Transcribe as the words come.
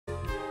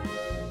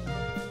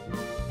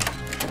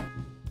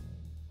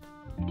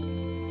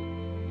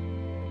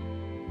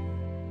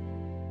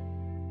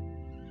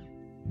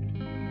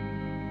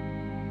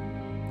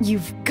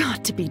You've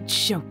got to be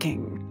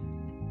joking.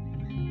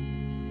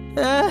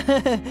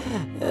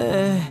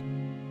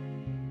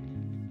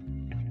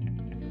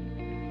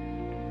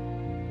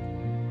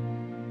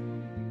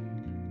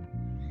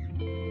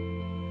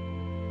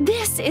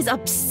 This is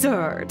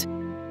absurd.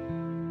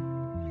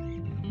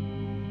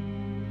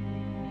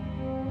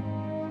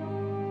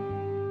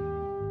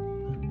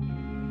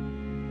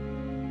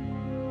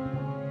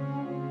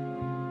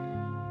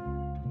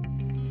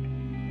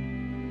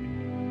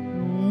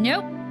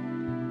 Nope.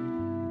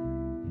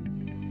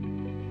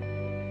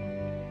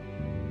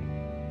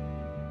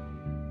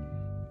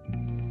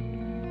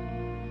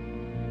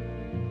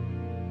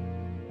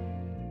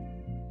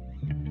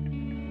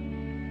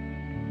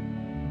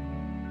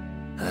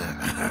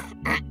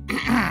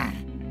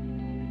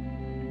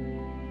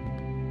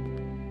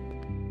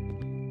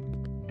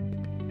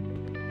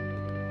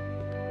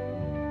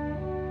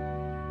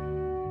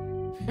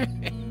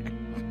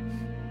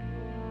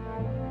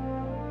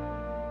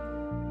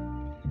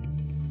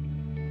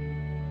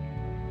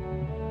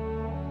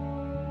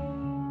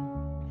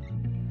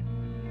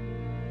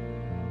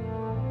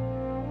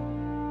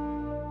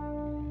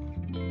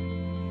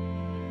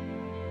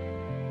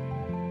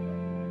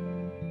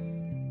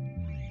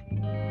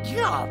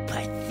 You're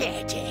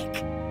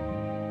pathetic.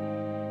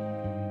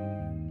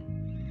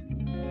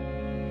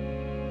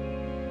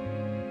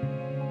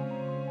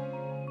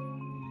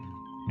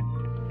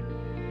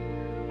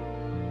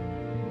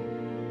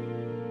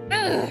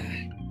 Ugh.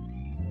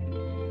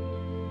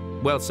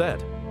 Well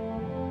said.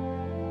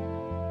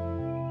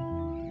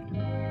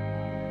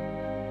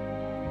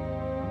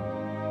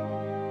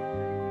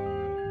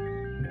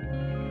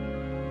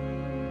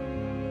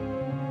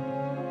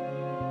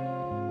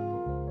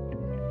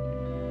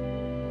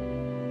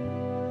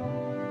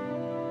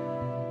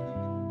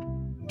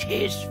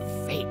 Tis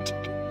fate.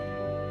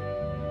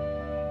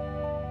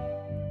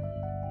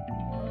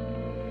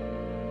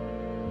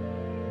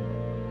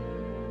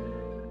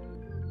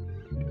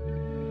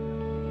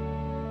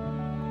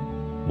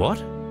 What?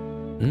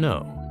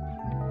 No.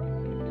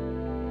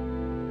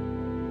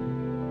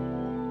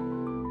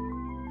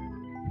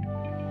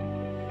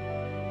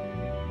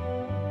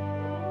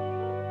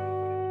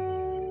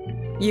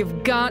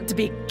 You've got to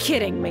be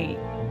kidding me.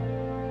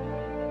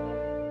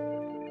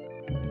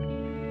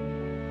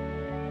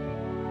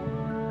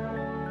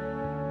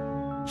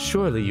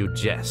 Surely you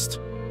jest.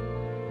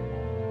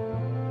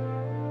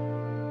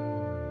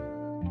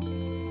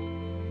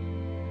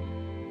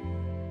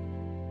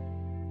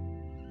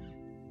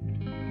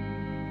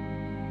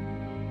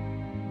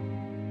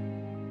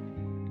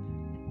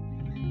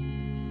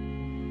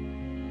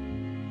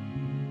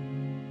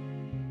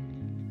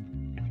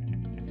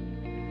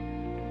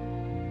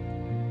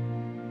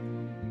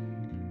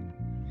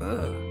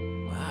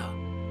 Wow.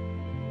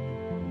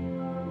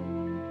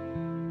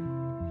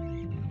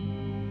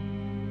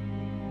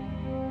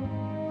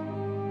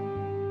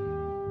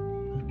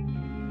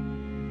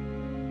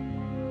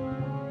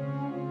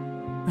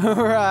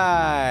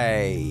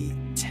 Right.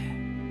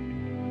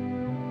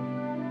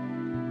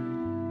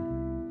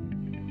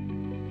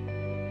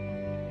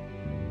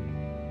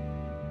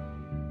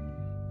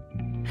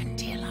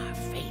 Until our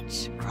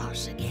fates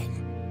cross again.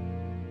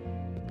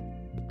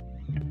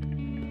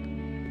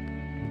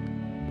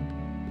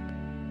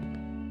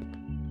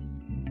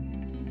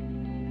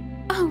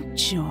 Oh,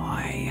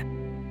 joy.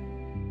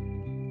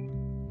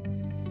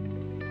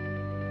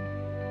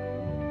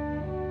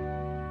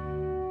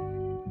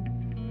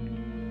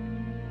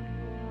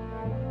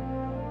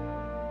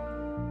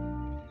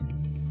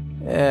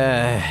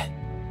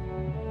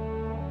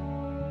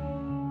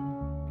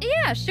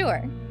 Yeah,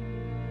 sure.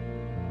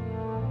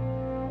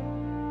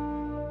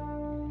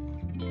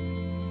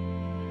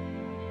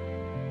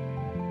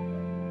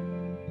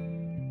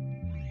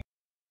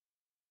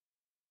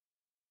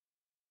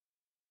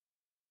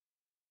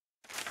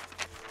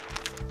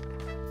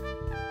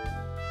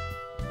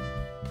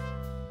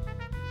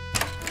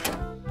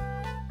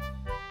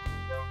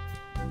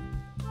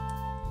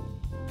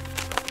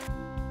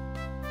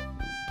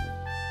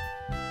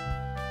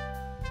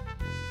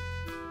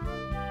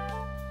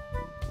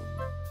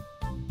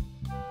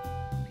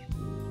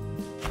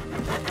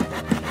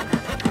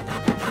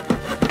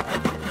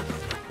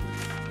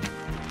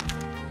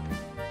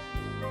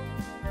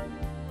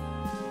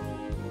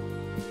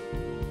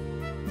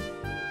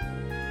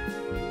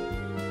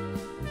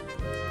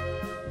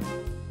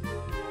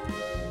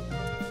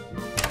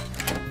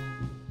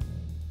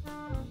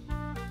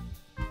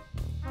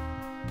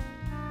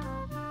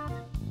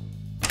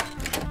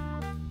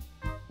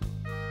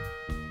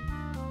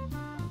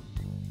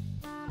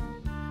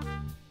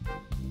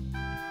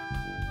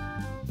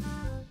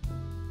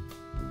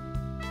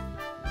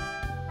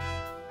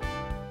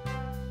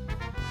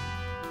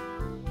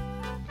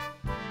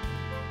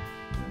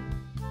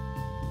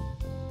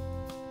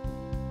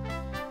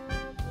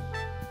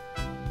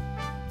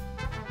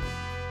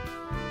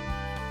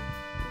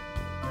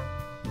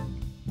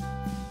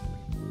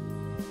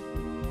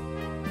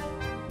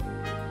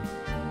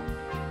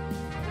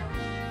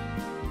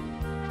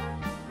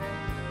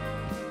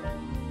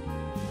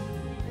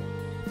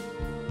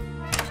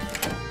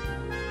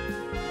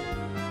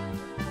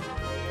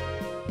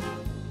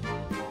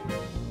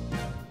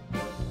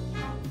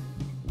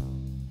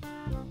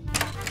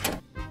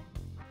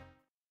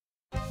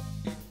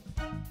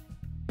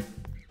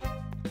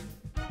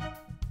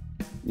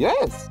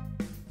 Yes.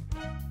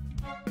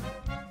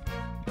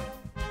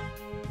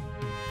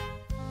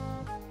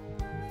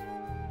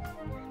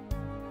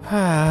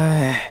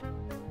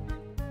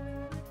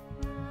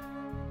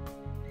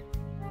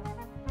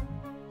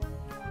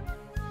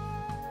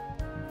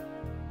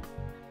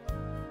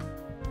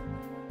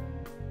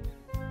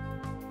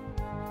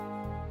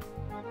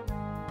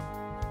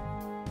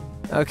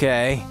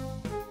 Okay.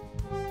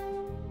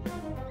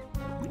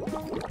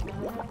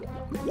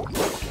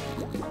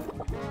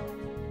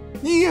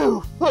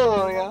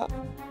 Euphoria.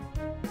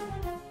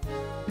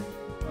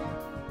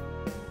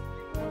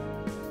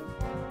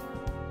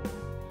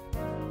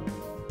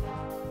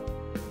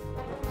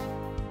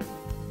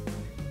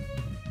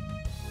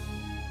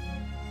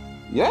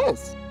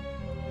 Yes.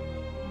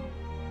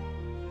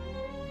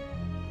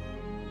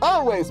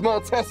 Always more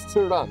tests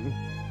to run.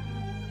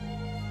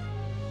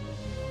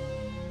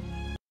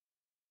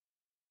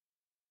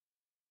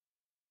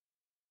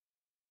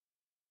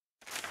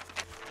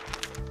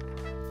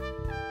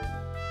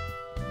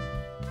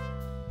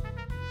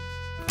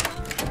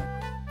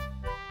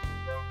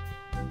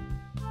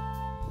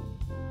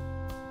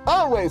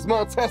 Always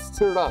more tests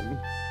to run.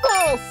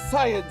 Oh,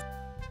 science!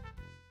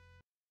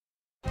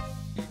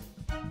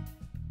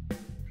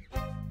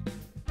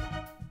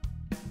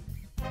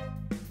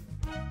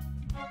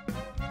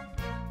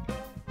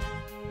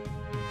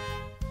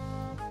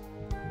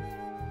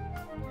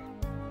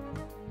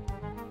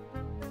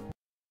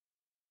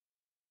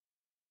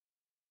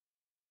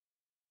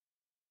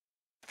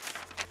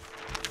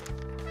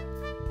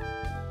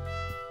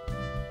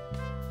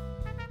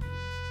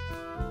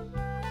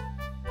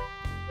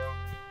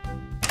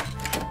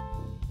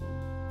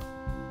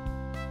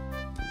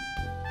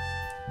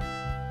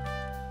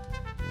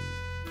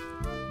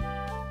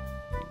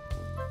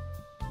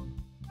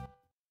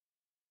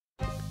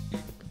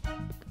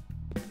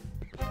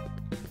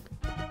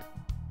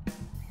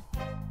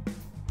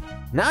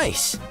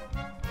 Nice!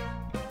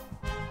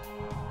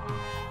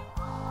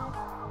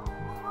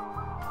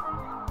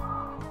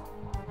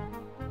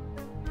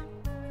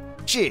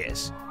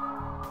 Cheers.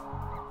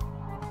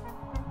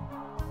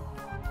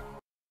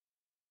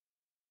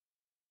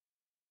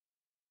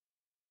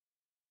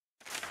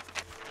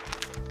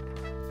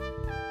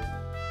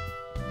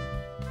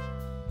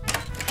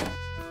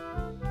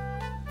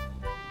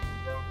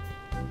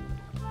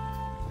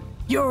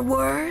 Your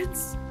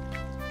words?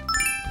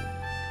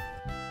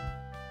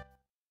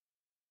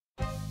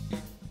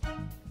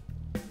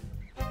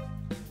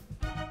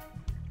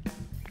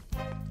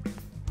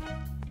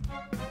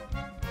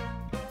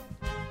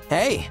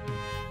 Hey!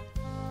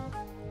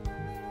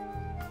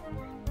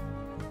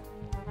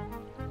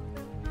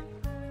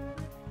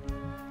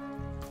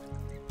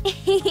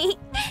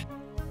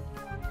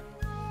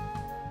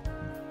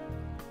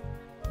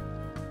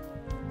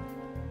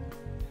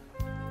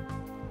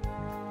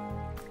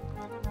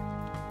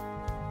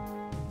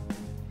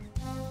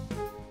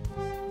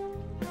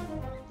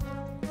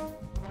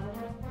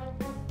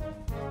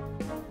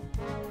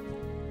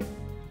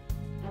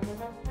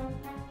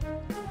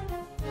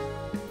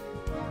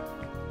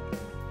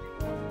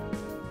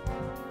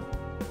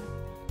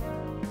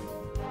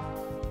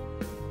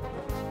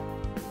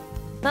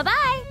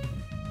 Bye-bye.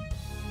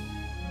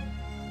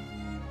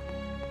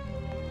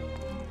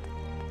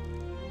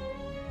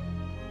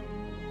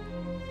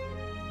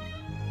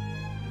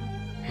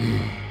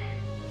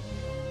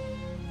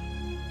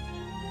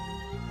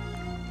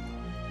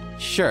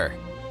 Sure.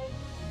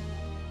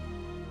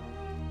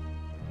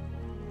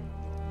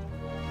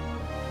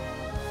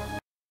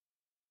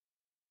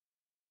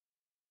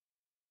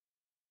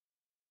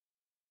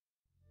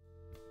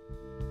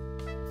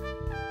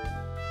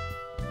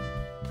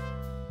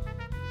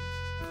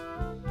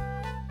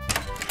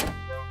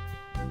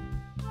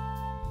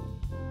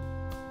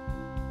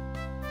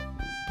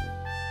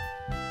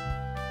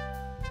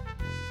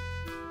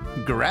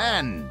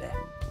 Grand.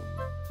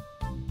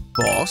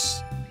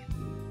 Boss?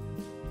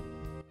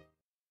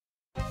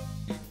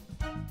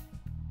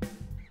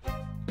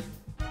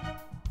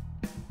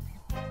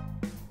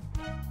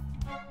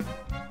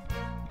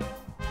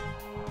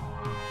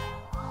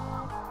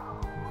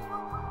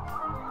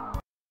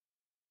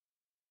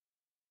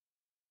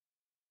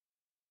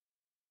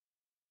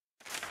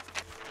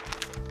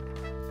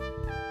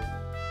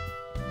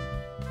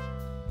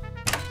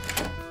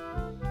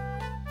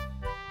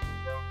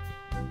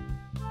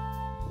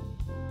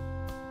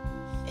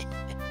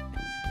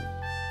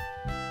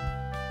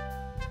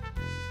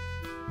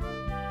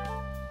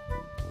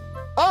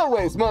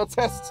 Always more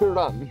tests to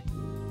run.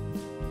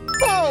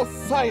 Oh,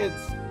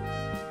 science!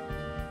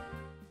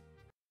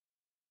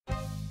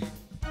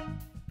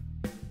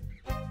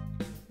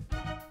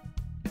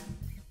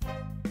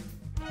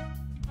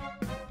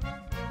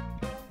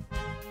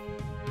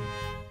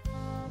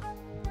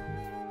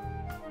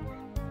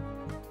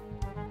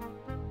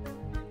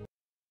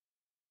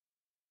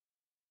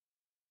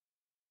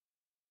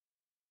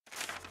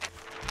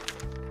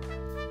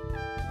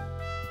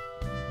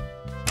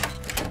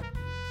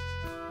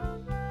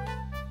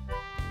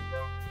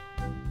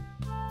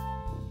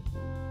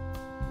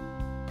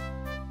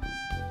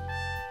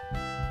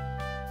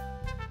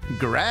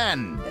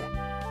 grand.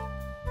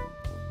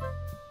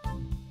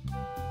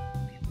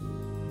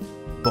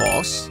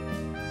 Boss?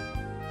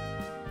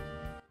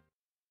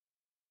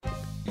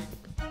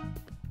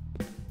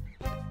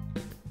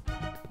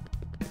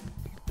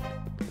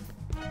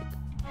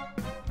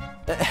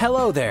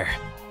 Hello there.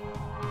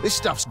 This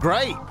stuff's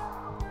great.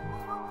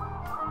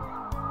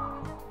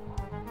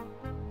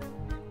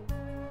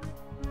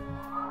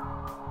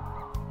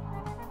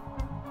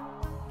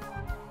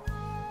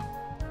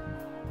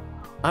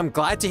 I'm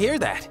glad to hear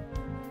that.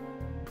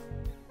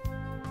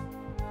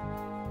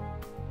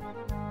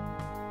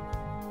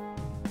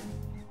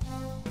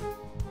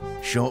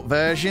 Short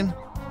version?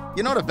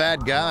 You're not a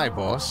bad guy,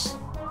 boss.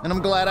 And I'm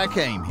glad I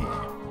came here.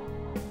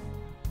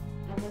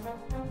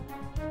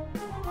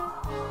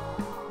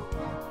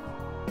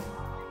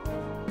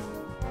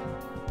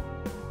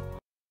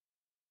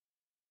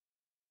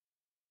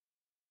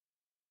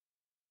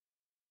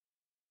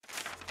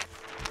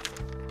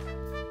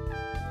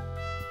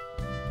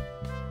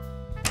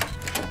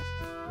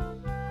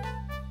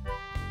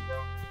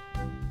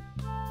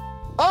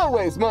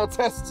 Always more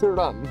tests to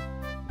run.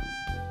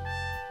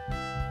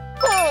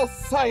 Oh,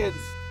 science!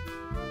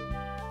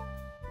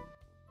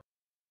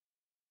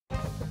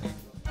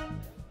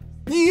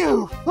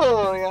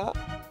 Euphoria!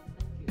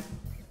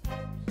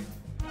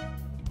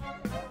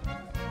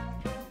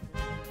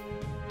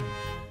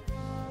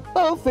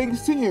 All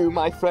thanks to you,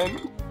 my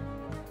friend.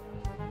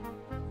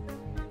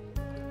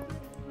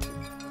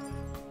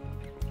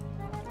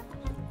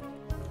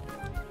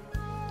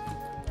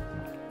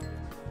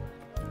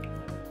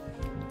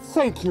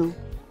 Thank you.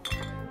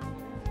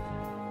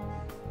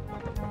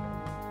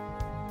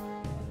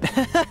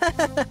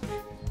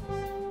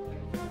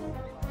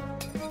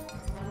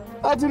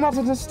 I do not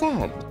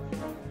understand.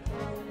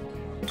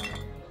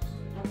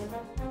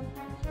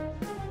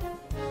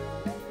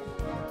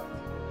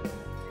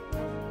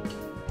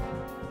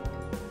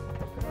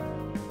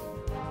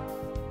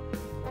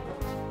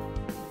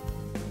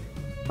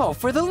 Oh,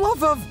 for the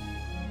love of...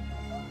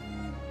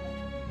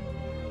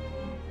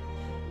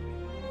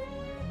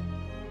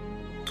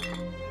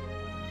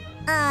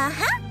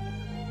 Uh-huh.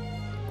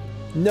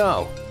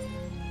 No.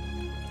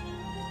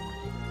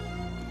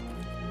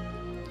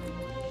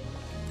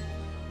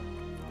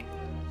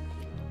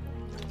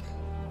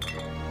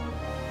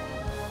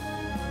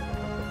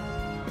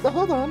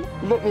 Hold on.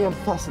 Let me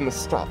unfasten the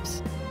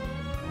straps.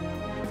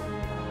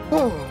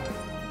 Oh,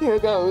 here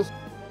goes.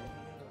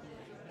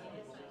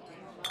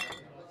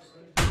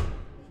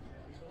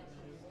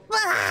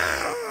 Ah!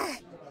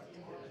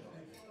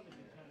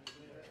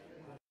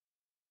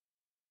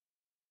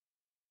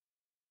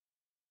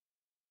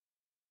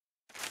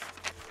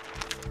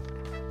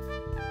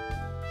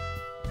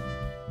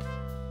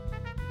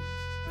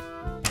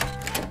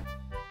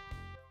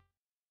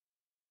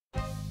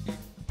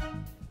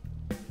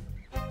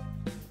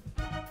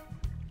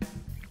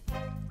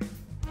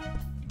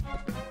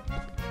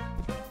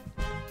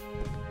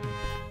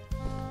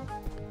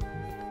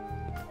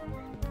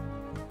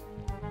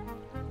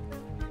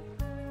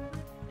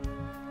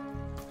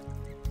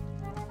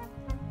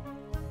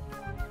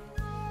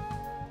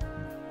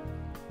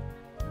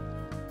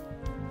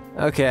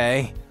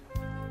 Okay.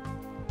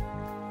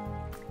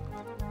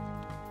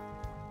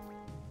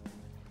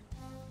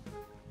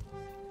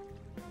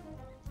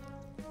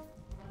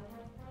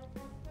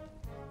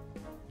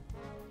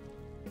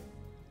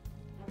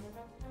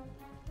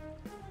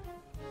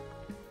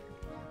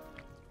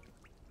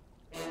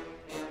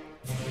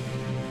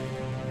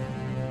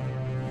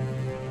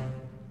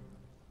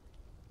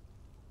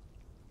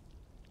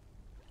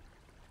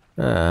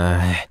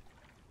 Uh...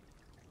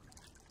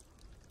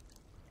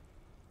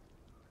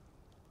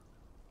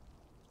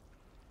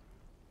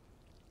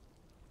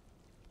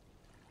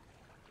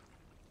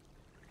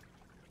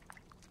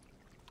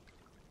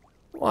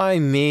 Why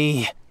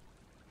me?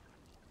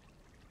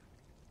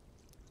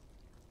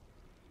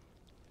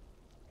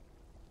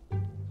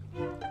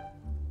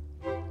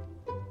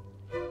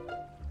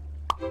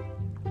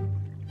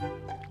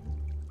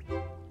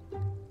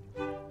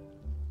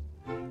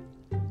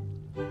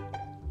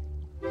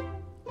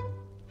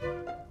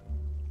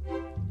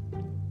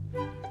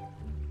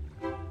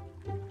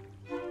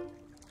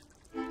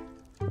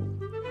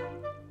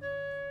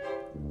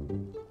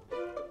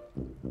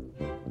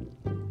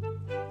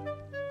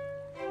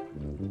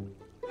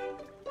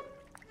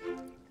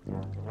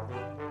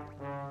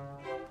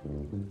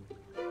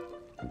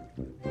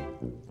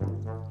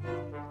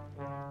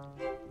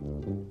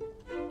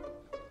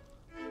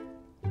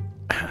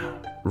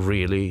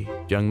 Really,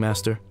 young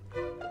master?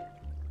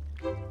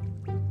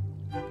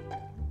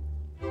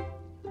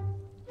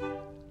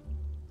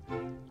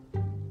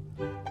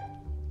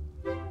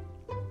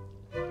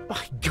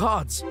 My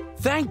gods,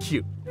 thank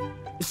you!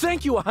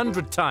 Thank you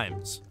 100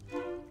 times!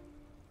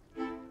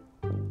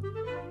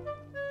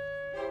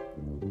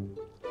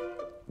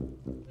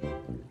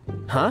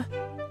 Huh?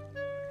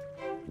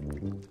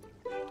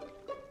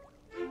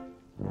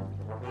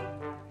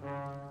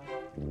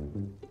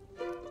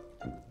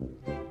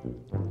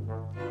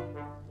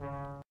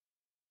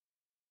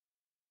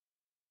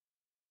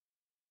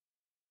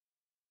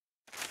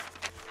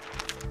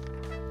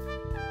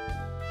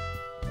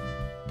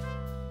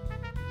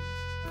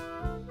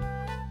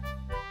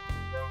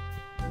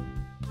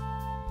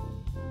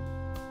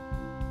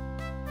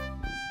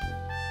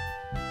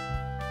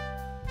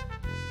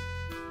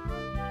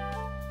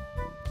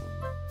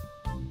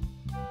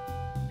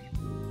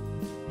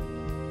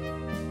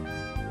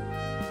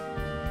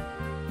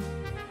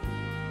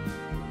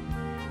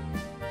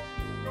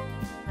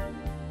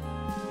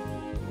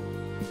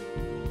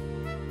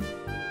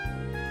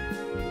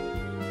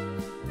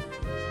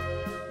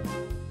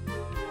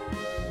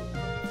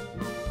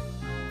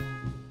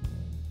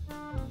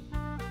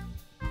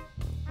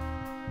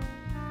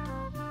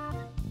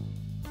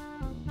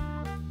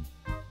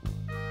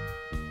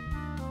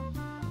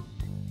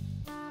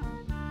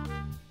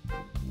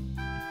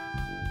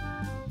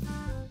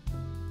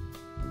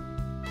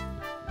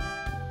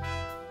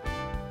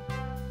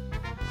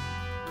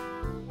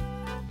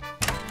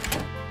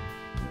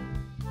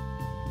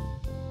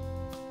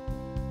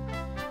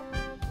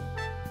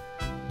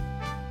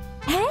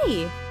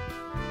 Hey!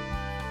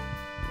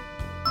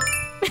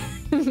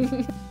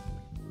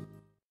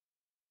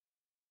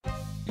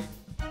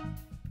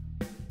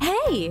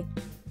 Hey!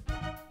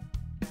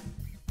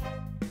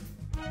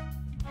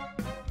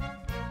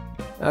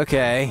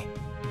 Okay.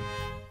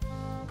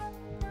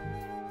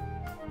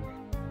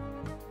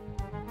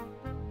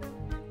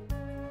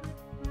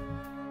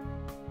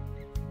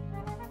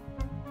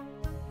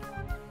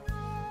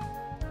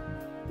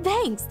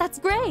 Thanks, that's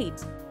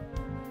great!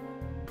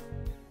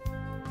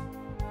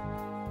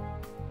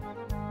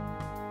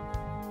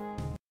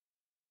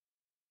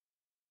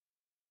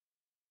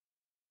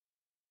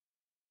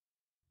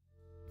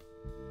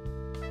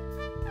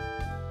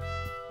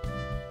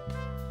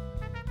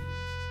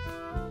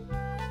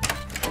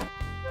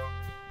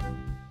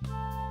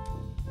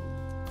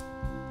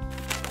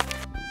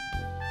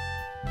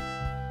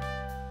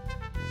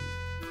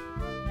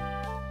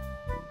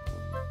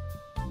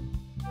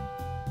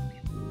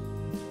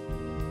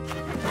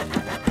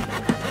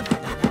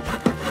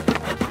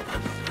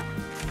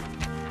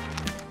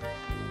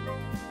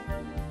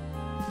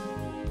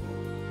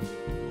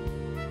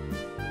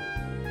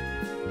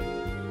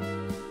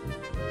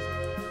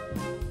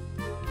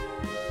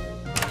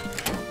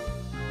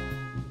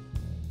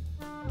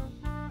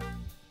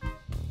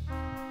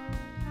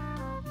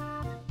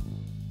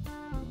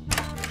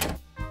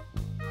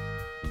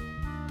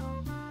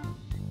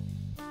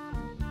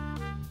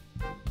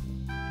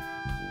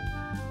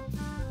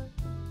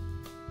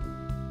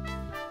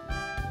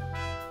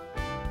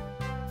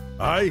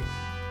 Aye.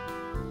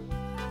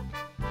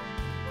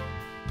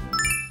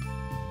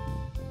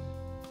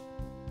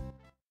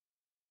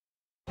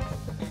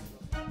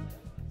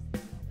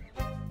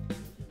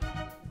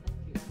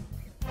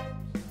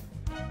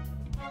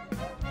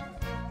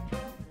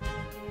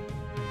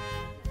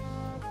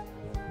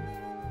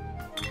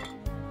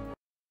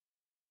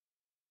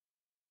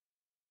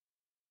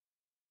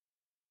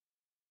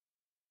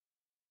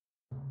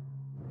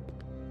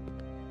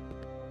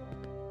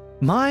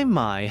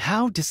 My,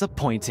 how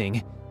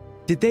disappointing.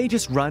 Did they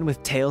just run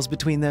with tails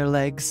between their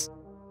legs?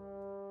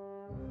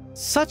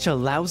 Such a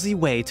lousy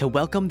way to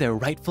welcome their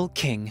rightful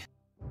king.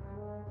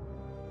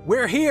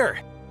 We're here!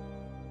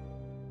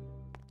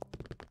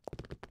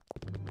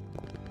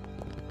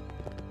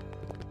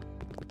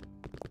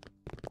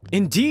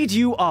 Indeed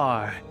you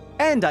are.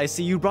 And I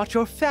see you brought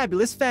your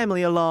fabulous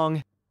family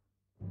along.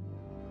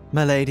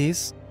 My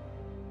ladies.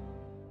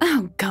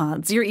 Oh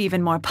gods, you're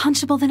even more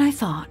punchable than I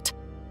thought.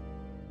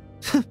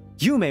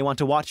 You may want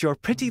to watch your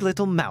pretty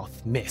little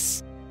mouth,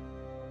 miss.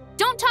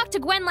 Don't talk to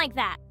Gwen like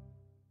that.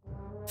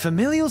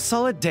 Familial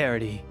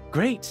solidarity.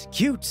 Great,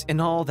 cute, and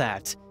all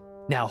that.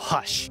 Now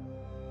hush.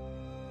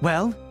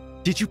 Well,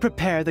 did you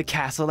prepare the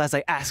castle as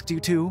I asked you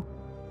to?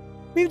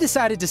 We've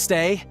decided to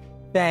stay.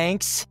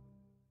 Thanks.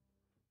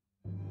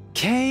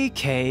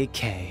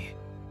 KKK.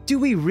 Do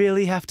we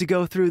really have to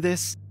go through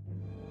this?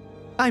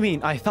 I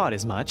mean, I thought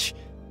as much.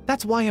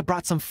 That's why I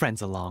brought some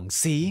friends along,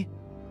 see?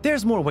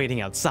 There's more waiting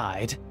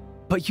outside.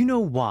 But you know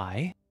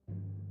why?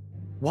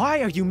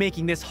 Why are you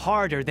making this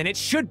harder than it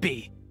should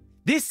be?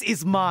 This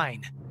is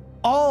mine.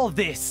 All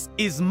this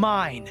is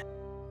mine.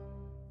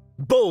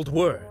 Bold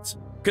words,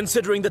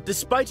 considering that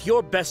despite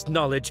your best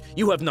knowledge,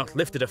 you have not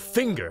lifted a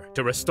finger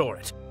to restore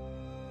it.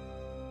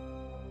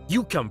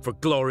 You come for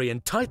glory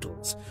and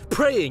titles,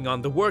 preying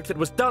on the work that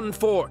was done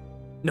for...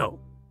 No,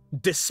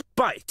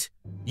 despite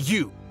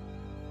you.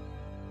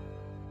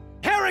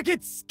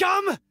 Arrogant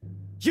scum!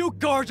 You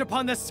gorge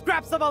upon the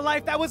scraps of a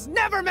life that was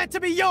never meant to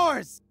be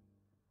yours!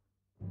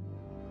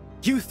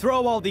 You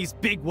throw all these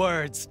big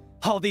words,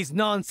 all these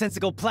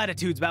nonsensical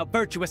platitudes about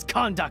virtuous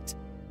conduct,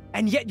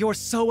 and yet you're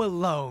so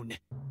alone.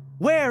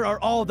 Where are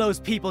all those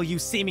people you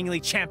seemingly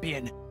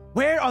champion?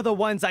 Where are the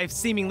ones I've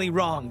seemingly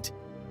wronged?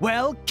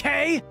 Well,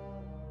 Kay?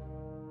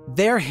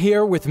 They're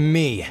here with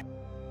me.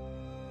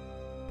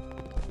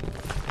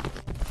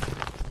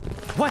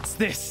 What's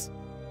this?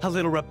 A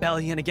little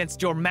rebellion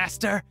against your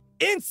master?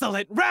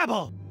 Insolent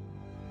rabble!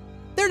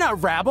 They're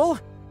not rabble.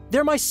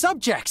 They're my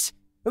subjects.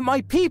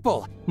 My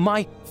people.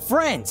 My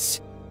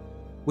friends.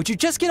 Would you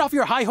just get off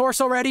your high horse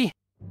already?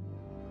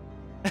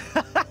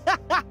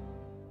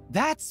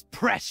 That's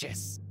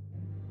precious.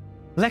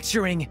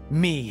 Lecturing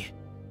me.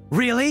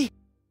 Really?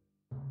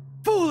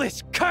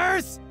 Foolish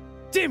curs!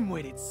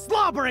 Dim-witted,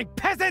 slobbering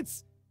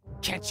peasants!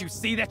 Can't you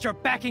see that you're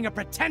backing a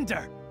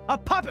pretender? A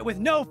puppet with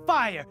no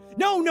fire,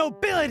 no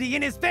nobility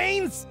in his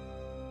veins?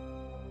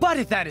 But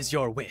if that is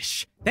your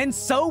wish, then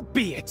so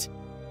be it.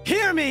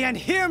 Hear me and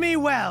hear me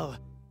well.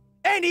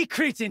 Any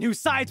cretin who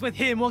sides with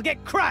him will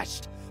get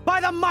crushed by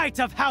the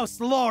might of House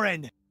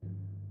Lauren.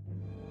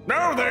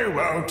 No, they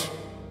won't.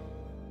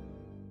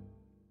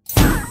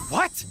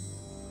 What?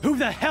 Who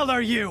the hell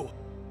are you?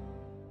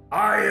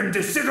 I am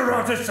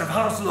Desideratus of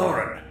House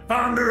Lauren,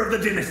 founder of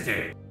the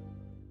dynasty.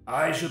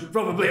 I should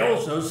probably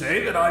also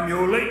say that I'm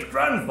your late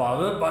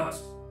grandfather,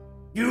 but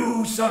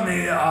you,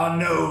 Sonny, are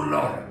no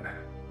Lauren.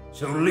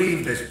 So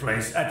leave this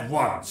place at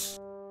once.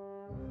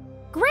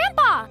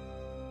 Grandpa!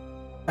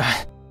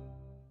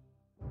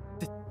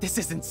 This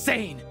is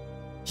insane.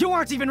 You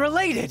aren't even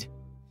related.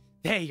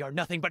 They are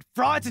nothing but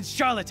frauds and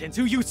charlatans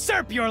who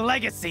usurp your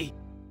legacy!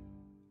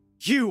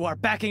 You are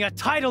backing a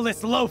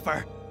titleless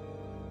loafer!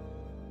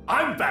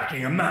 I'm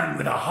backing a man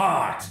with a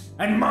heart,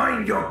 and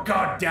mind your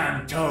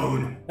goddamn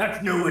tone.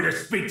 That's no way to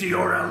speak to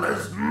your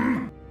elders,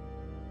 hmm?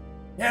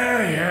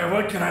 Yeah,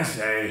 what can I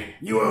say?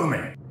 You owe me.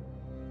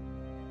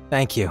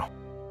 Thank you.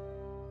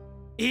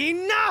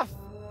 Enough!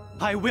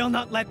 I will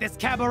not let this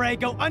cabaret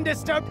go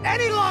undisturbed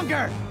any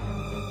longer!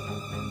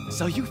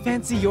 So you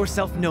fancy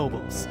yourself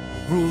nobles,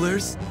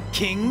 rulers,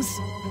 kings?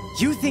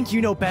 You think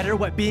you know better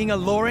what being a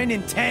Lauren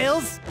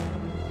entails?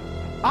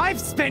 I've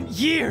spent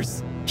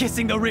years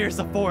kissing the rears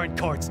of foreign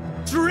courts,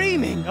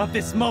 dreaming of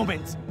this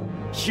moment.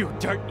 You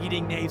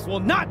dirt-eating knaves will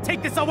not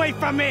take this away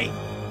from me!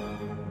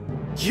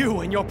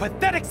 You and your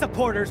pathetic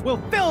supporters will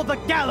fill the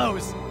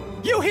gallows!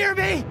 You hear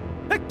me?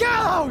 The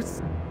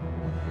gallows!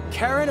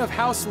 Karen of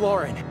House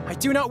Lauren, I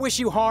do not wish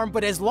you harm,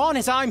 but as long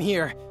as I'm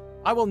here,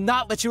 I will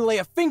not let you lay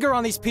a finger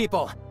on these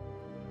people!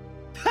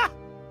 Ha!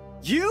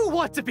 You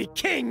want to be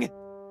king?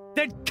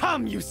 Then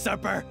come,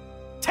 usurper!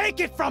 Take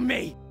it from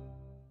me!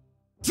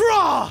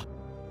 Draw!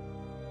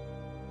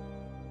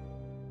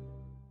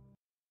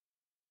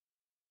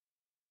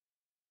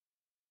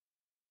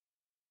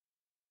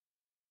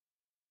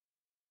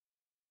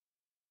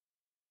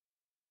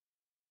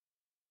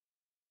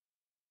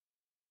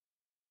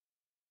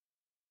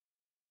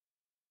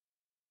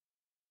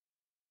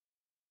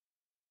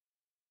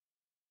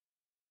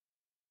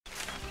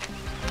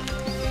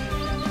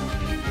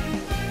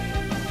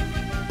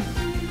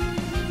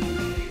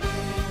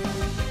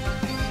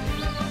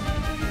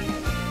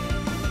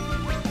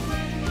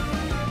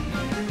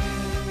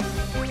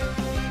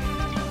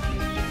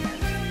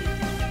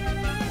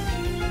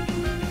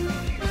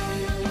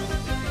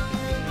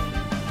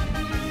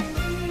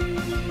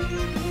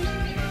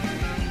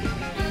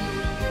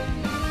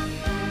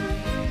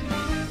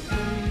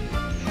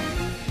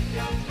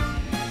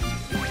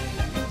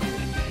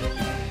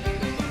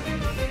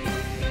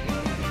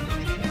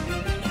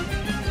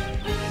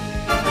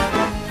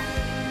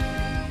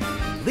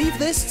 Leave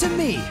this to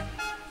me!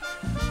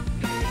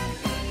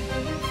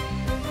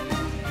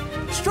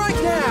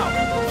 Strike now!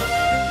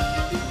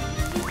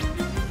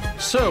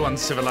 So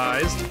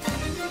uncivilized.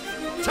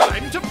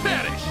 Time to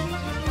perish!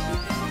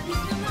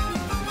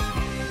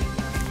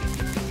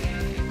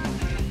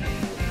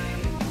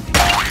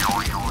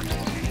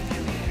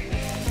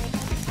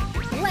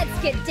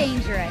 Let's get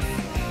dangerous.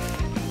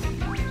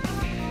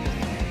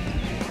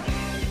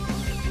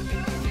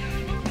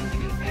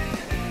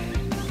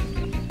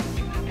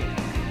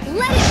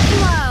 Let it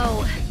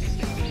flow!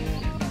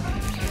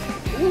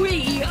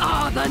 We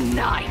are the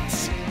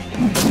knights!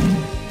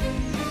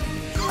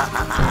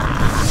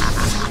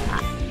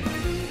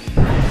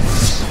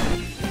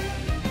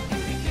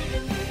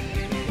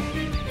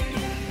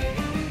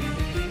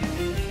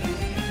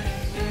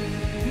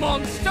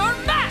 Monster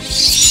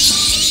Mash!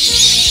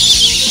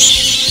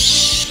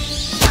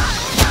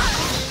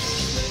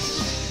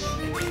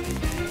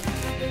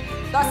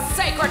 The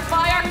sacred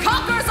fire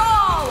conquers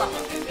all!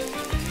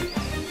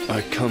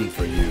 I come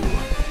for you.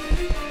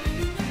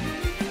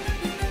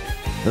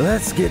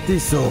 Let's get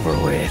this over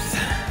with.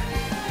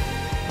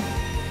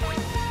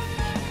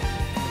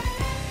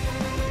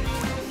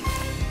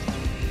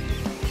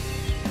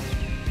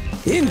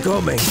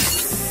 Incoming!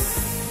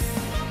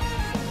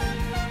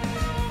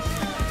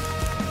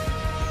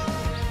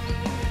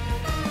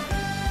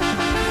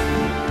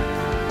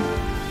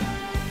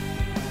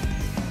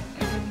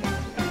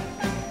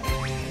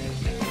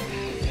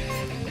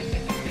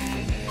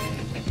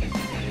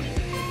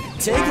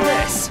 Take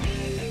this!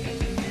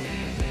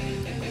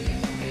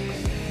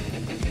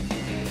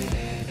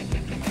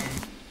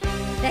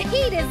 The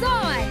heat is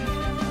on!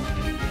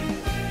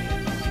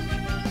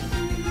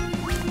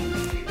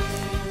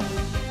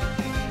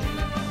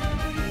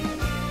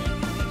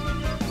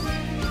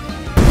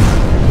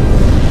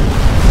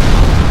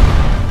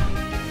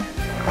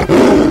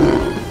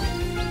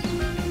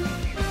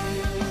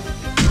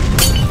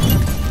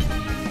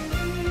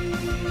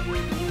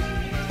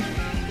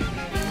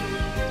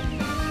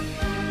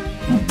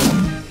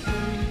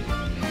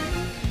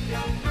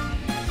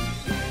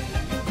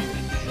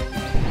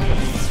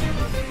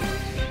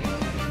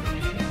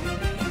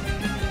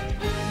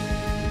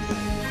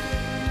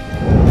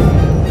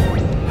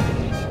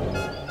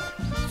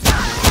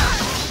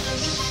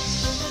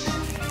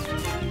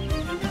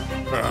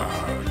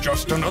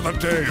 Just another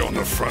day on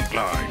the front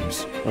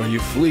lines. Are you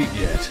fleet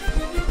yet?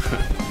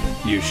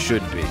 You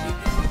should be.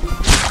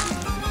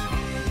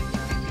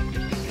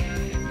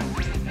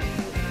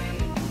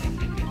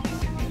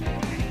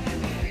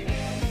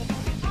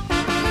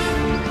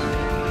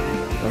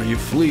 Are you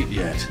fleet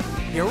yet?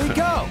 Here we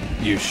go!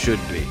 You should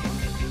be.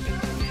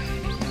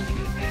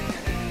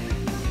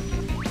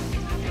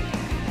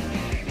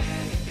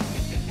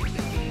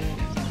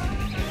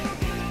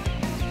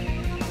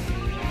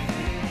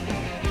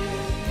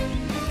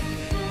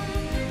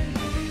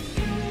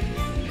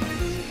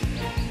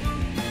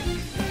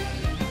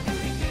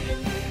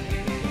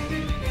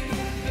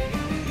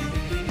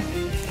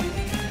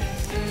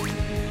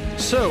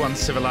 So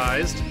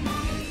uncivilized.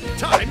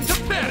 Time to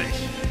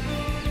perish!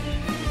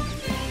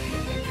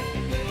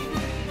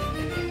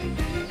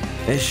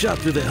 A shot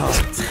to the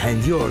heart,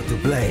 and you're to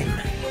blame.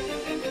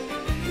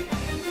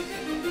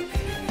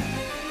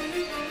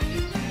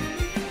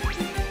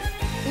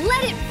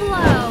 Let it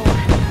flow!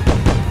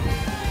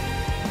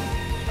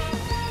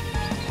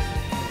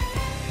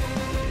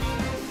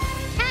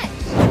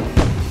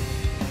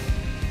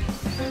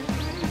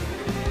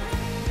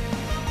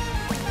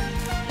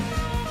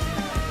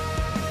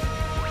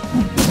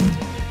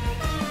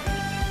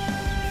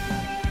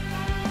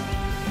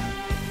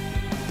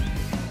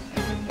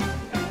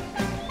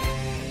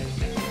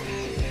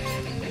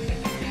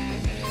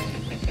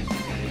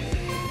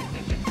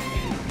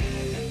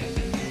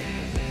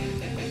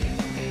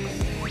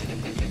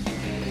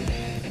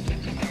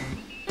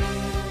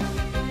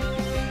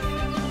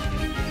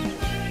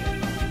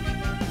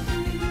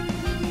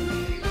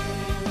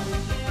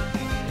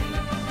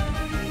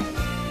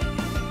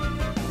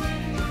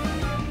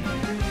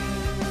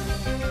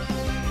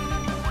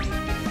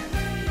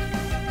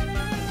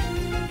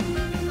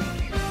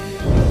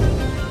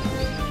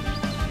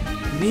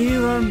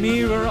 Mirror,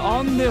 mirror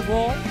on the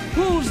wall,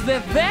 who's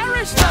the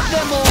fairest of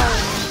them all?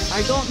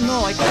 I don't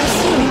know, I can't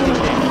see anything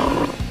there.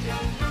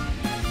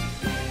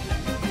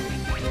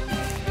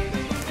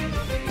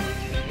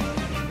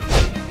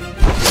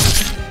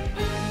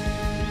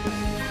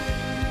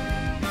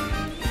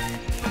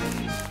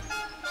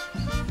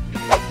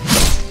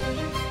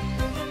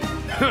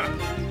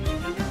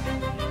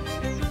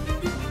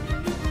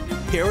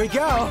 Here we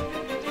go.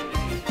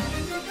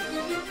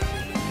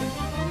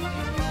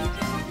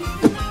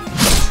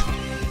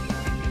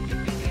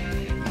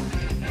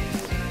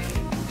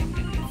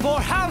 For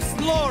House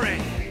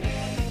Lauren!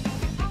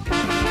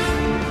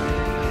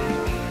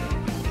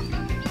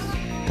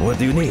 What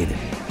do you need?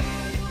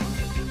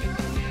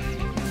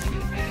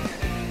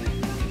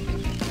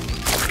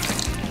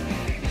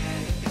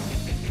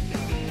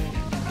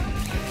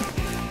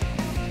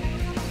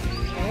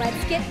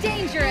 Let's get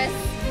dangerous.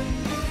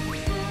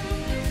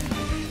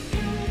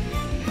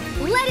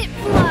 Let it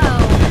flow!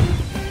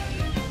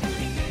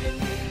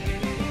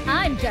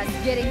 I'm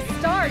just getting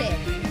started.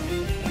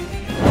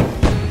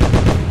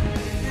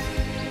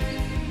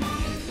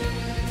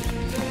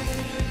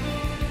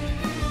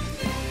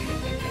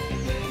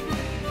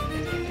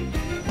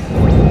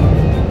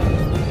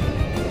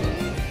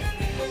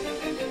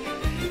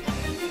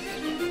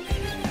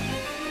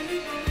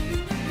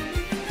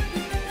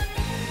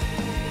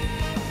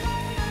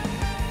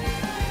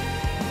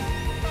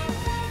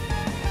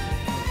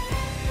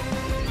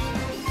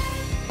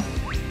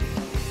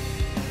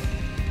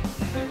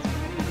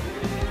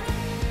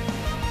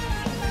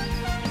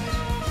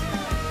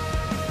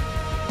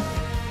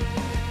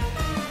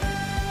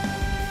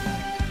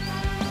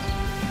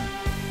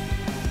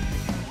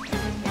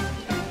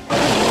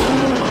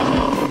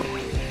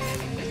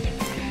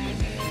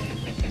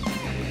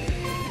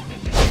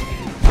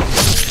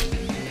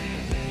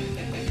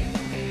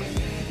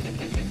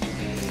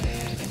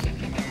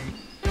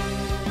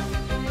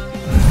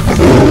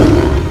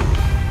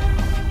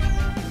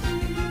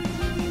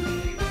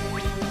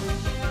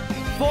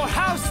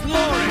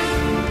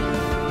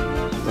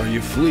 Are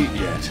you fleet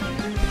yet?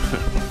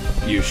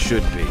 You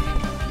should be.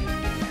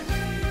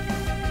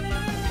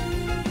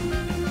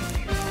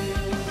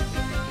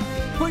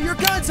 Put your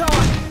guns on!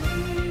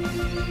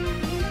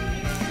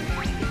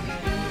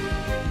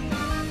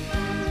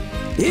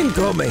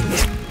 Incoming!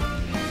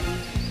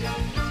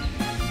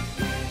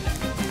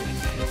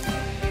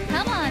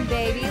 Come on,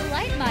 baby,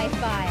 light my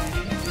fire.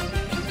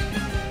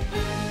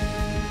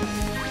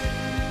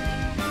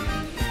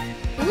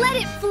 Let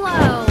it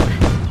flow!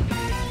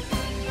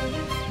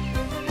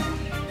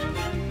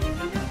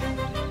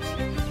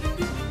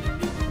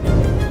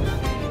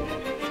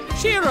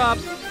 Cheer up!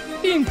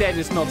 Being dead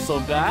is not so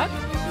bad.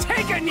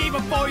 Take a knee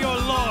before your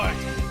lord!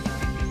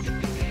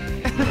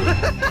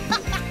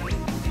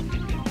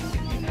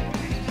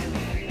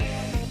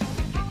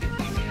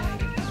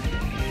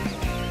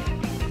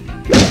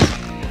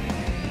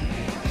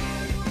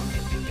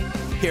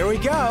 Here we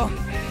go.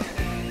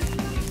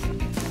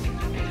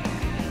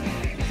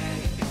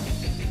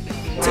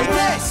 Take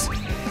this!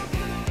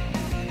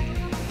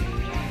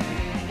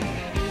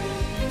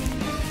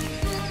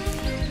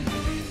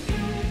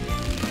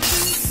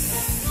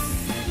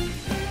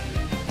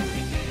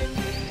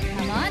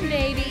 Come on,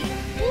 baby,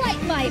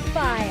 light my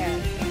fire.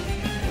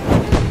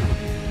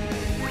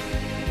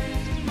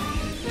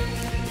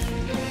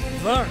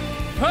 Work!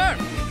 Work!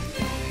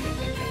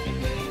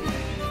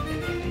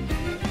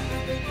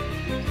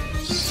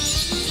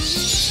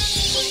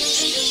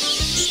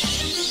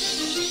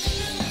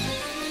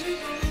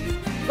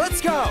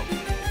 Let's go!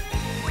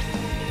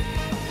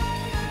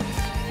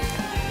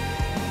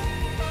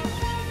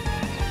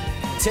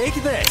 Take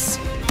this!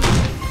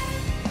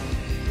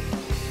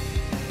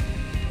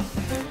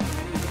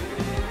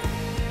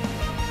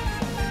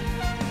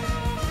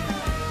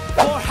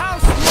 For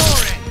House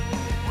Lauren!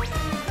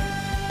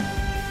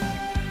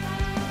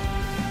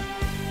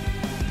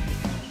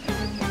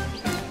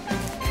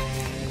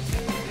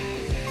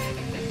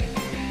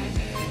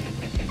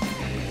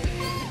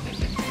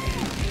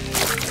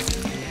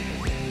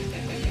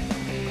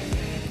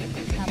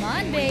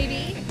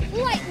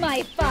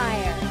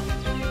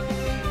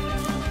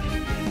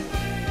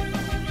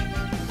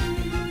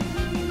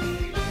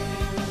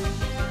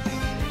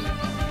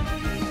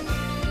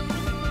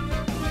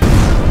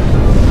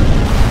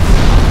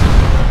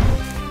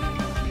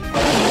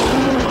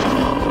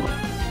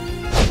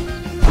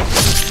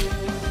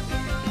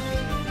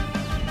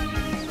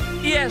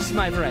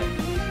 my friend.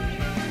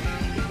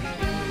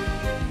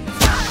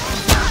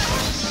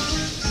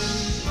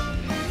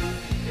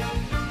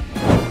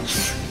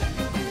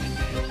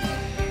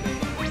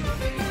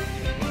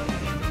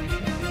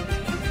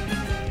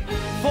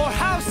 For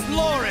House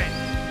Lauren!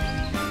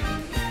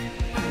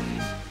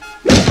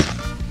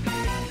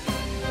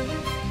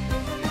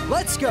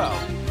 Let's go!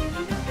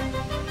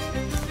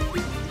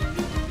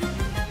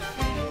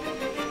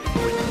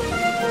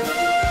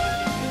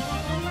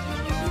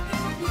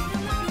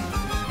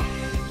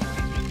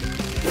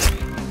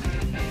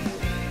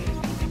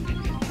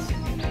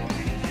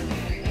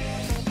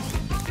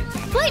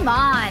 Flame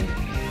on!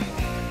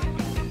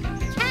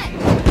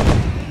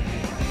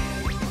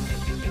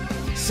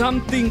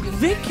 Something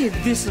wicked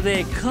this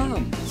way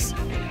comes.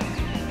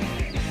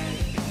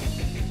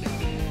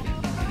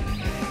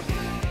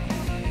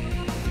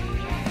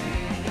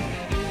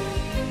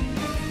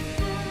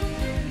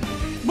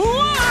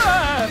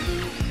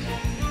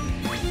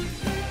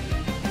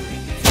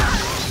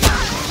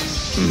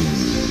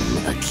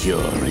 A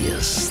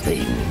curious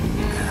thing.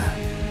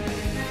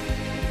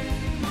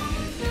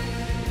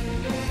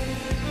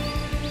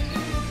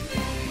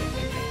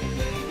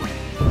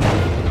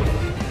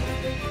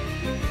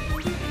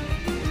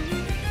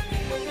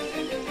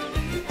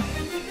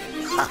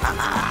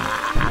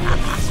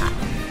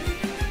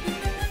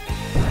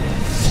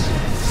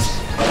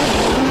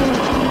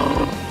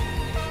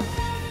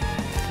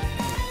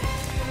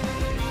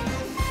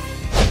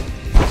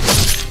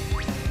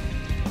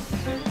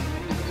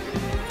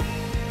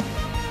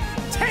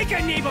 Take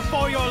a knee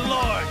before your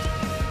lord!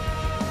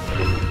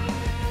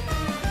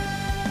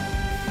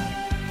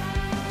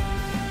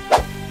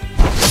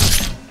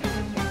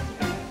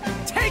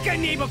 Take a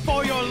knee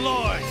before your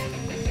lord!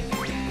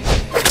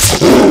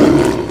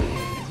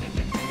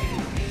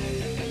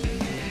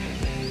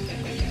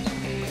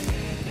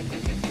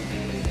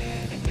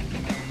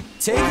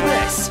 Take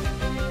this!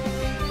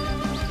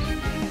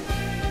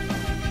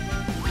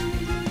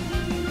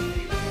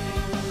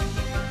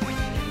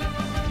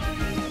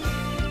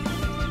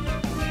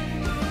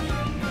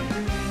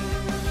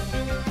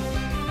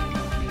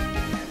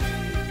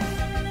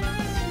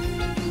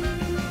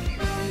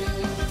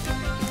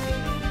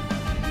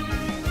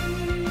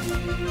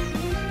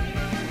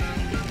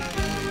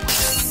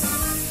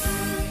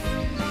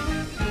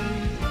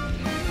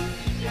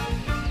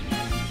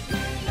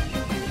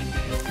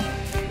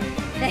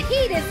 The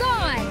heat is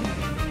on!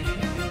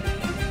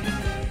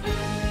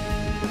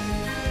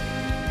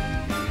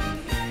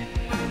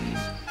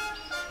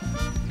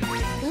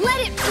 Let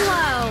it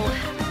flow!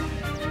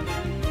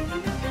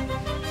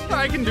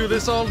 I can do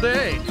this all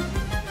day.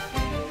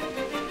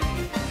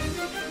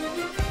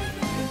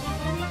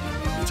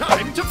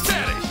 Time to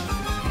vanish!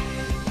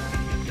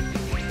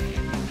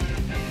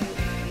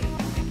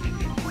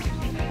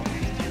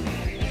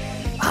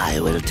 I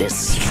will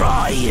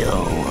destroy you.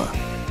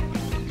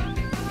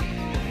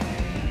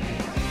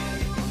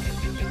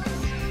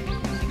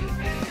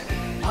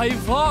 I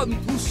want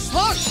to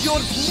suck your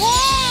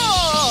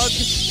blood!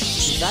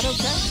 Is that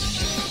okay?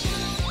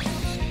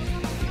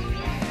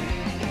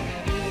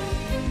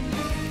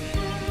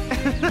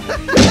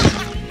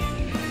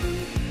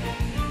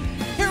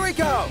 Here we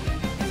go!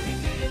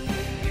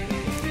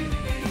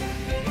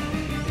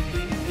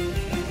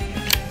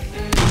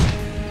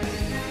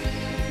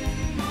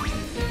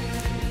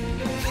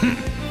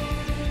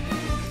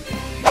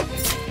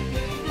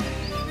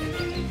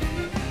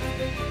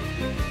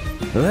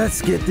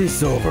 Let's get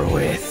this over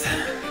with.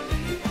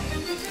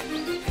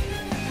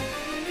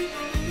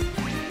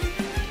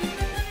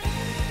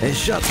 A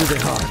shot to the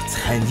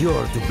heart, and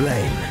you're to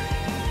blame.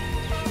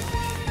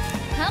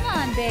 Come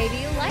on,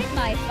 baby, light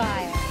my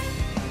fire.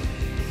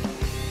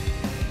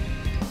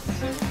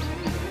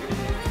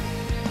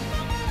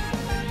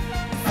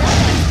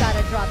 Someone's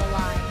gotta draw the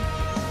line.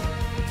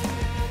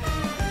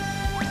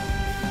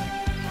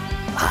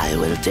 I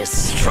will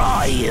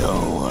destroy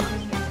you.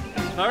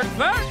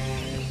 Perfect!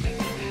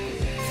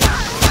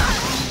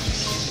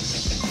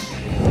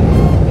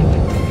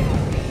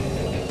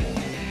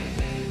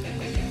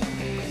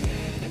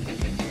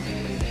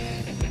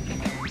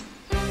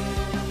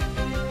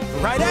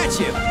 Right at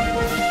you!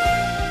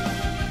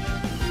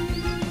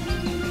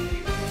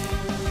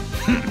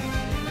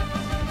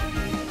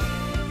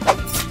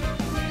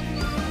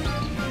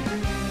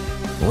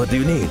 What do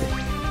you need?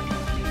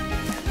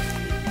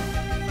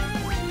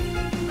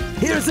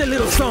 Here's a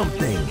little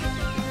something!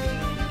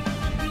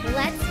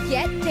 Let's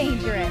get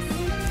dangerous.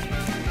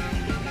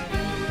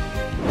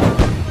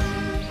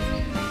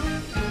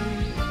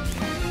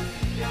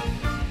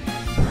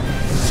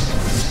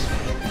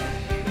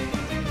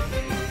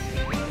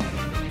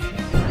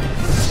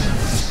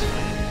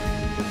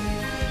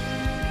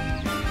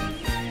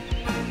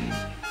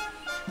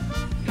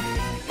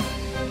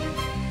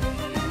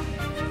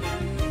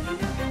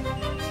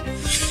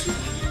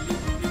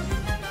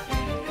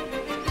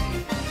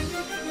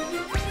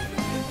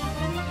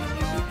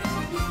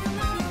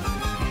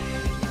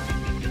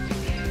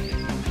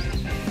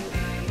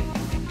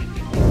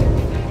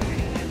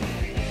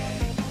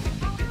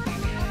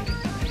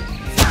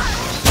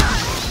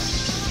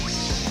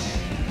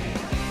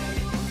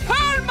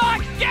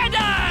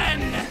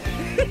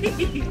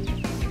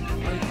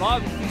 I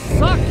want to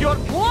suck your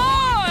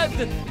blood!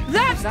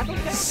 That's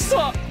okay?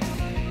 Suck!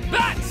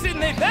 Bats in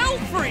the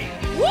belfry!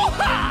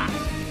 Woo-ha!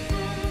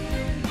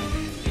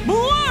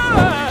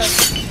 Blood!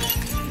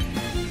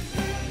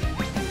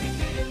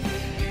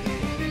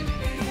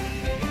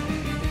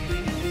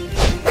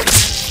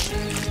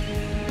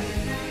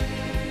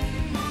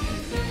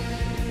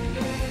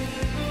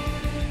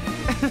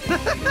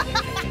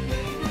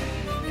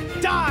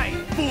 Die,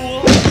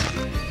 fool!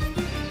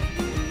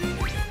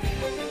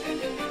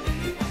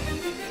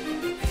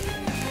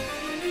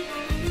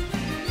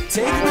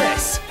 Take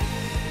this!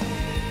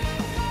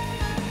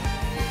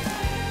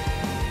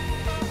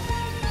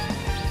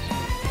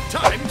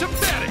 Time to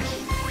vanish!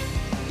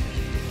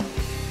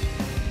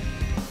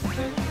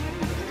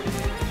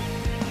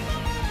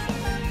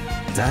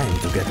 Time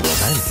to get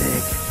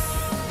romantic.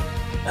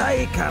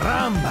 Ay,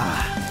 caramba!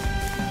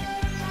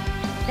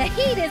 The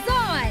heat is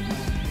on!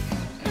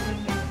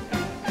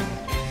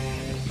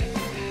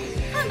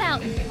 Come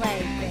out and play,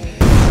 baby.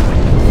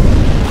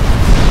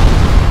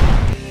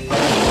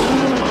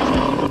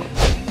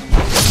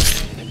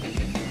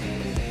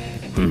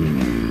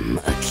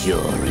 A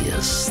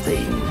curious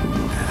thing.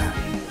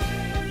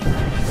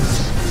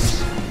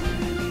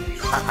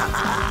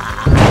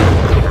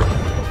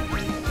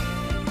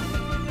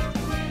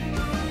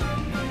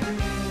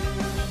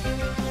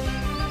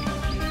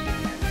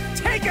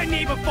 Take a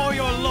knee before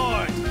your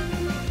lord!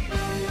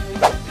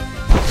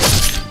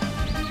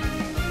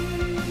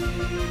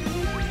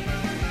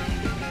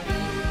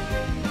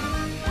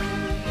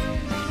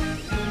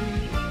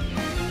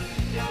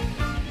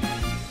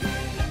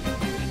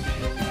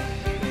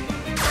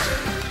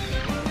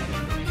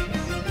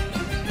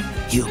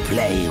 You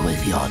play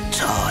with your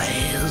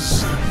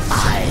toys.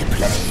 I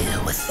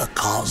play with the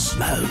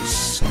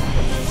cosmos.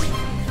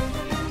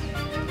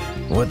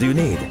 What do you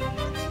need?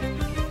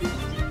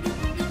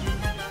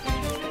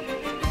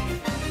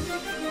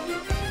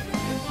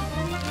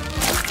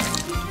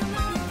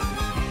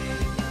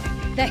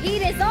 The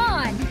heat is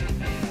on!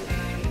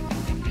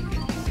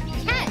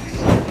 Catch!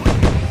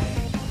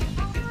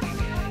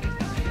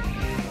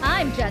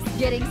 I'm just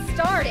getting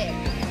started.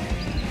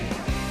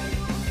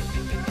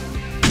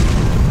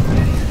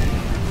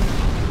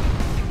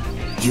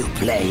 You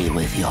play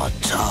with your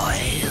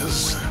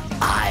toys.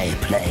 I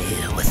play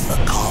with the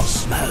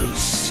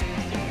cosmos.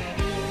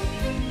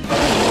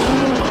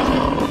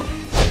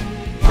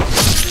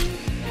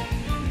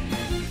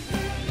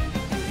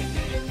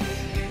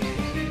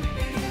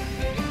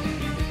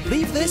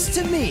 Leave this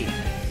to me!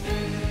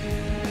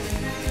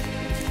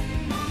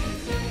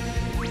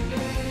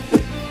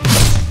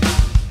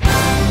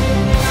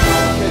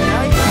 Good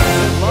night,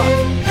 good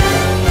luck.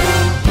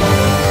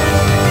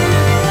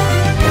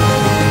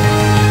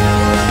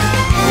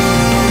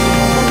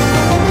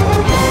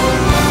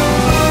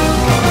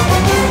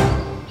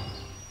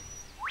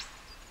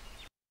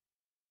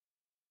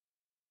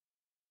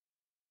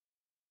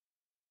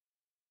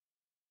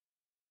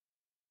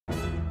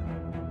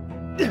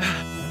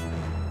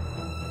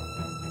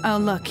 Oh,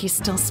 look, he's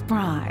still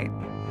spry.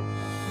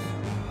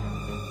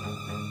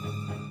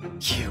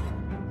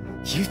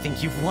 You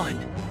think you've won,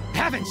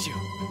 haven't you?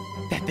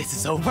 That this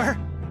is over?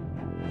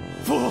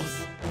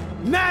 Fools!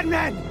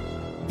 Madmen!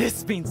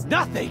 This means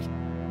nothing!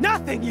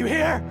 Nothing, you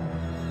hear?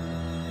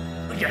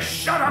 Will you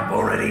shut up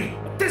already?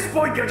 At this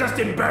point, you're just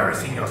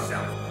embarrassing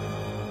yourself.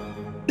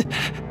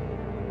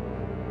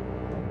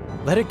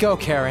 Let it go,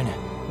 Karen.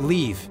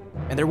 Leave,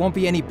 and there won't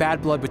be any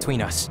bad blood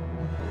between us.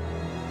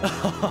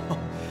 Oh,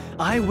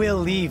 I will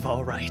leave,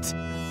 all right,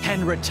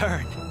 and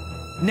return.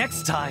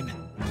 Next time,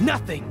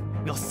 nothing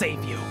will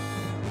save you.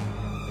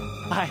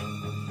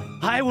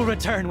 I will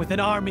return with an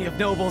army of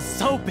nobles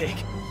so big,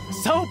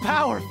 so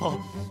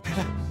powerful.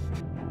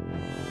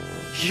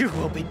 You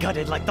will be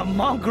gutted like the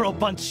mongrel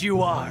bunch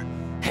you are,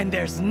 and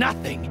there's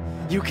nothing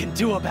you can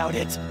do about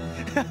it.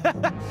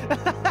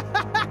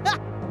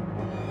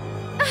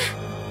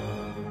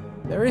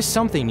 There is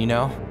something, you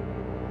know.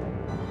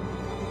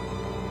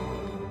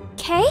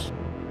 Kay?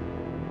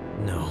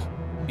 No,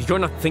 you're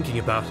not thinking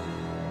about...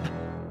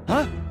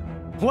 Huh?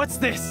 What's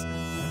this?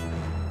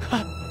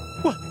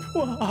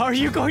 Are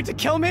you going to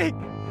kill me?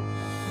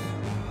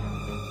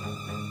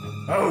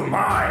 Oh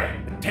my!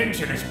 The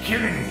tension is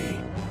killing me.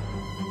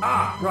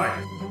 Ah, right.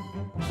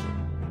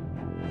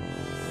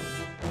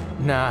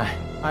 Nah,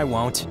 I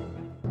won't.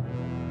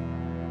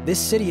 This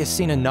city has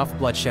seen enough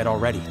bloodshed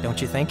already,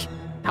 don't you think?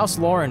 House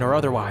Lauren or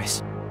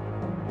otherwise.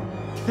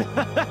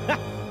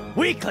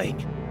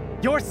 Weakling!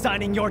 You're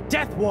signing your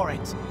death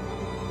warrant!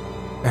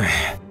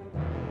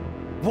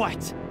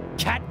 What?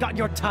 Cat got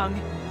your tongue?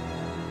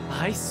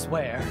 I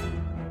swear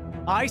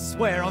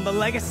on the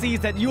legacies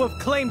that you have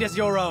claimed as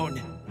your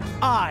own.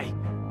 I,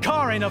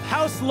 Karin of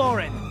House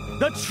Lauren,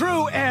 the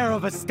true heir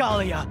of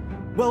Escalia,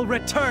 will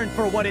return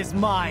for what is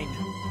mine.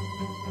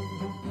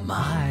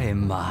 My.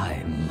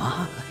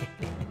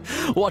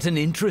 What an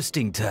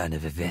interesting turn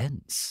of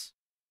events.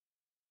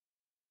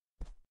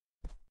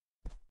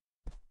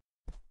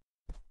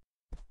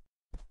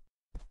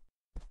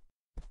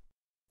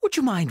 Would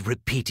you mind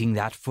repeating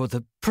that for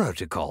the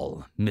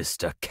protocol,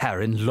 Mr.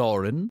 Karen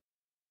Lauren?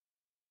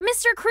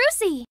 Mr.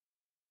 Crucy!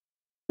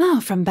 Oh,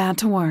 from bad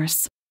to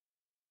worse.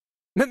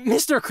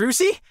 Mr.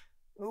 Crucy?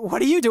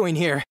 What are you doing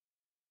here?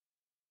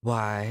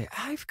 Why,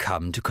 I've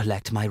come to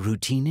collect my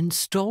routine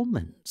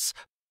installments.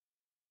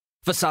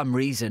 For some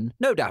reason,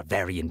 no doubt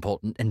very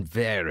important and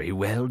very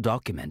well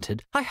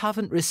documented, I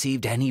haven't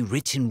received any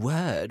written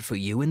word for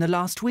you in the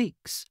last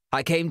weeks.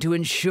 I came to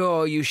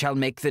ensure you shall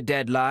make the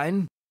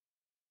deadline.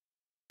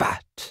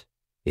 But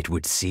it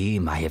would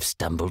seem I have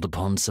stumbled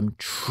upon some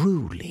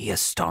truly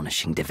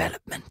astonishing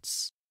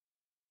developments.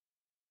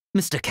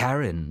 Mr.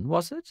 Karen,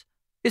 was it?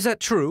 Is that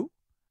true?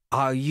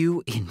 Are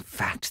you, in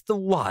fact, the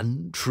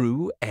one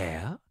true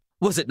heir?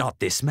 Was it not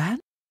this man?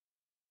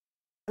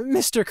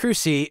 Mr.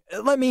 Crucy,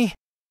 let me...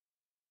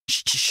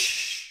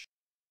 Shh.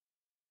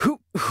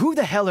 Who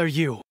the hell are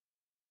you?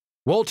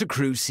 Walter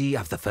Crucy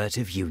of the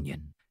Furtive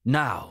Union.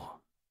 Now,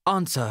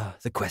 answer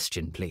the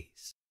question,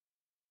 please.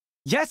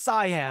 Yes,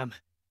 I am.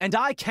 And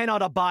I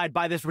cannot abide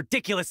by this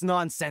ridiculous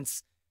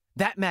nonsense.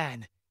 That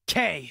man,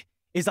 Kay,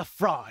 is a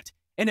fraud,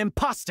 an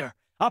imposter,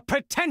 a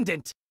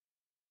pretendant.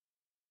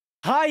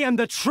 I am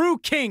the true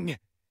king.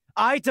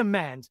 I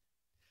demand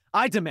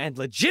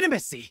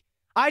legitimacy.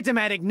 I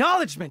demand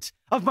acknowledgement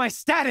of my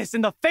status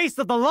in the face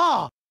of the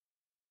law.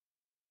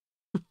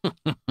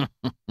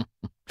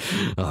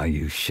 Are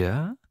you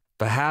sure?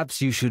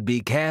 Perhaps you should be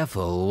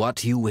careful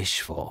what you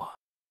wish for.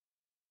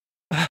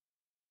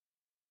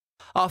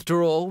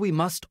 After all, we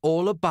must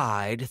all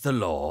abide the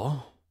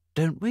law,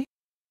 don't we?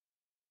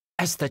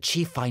 As the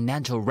chief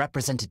financial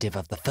representative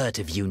of the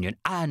Furtive Union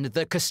and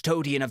the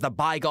custodian of the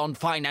bygone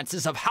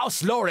finances of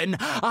House Lauren,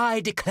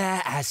 I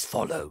declare as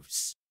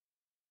follows.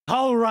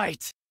 All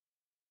right.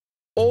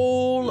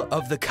 All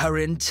of the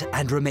current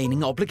and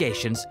remaining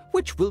obligations,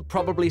 which will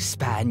probably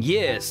span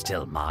years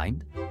still,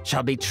 mind,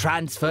 shall be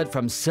transferred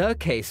from Sir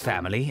Kay's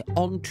family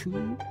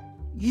onto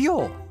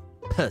your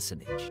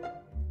personage.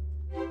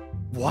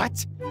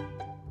 What?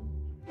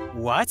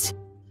 What?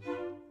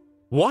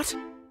 What?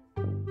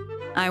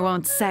 I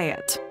won't say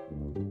it.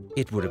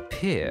 It would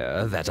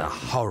appear that a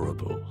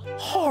horrible,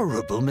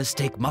 horrible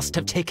mistake must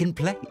have taken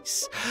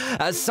place.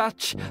 As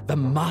such, the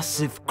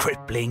massive,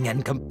 crippling,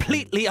 and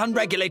completely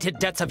unregulated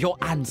debts of your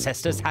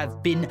ancestors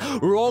have been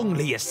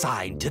wrongly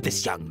assigned to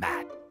this young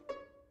man.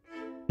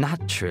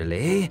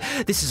 Naturally,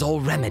 this is all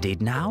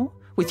remedied now.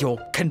 With your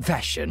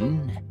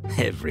confession,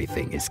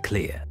 everything is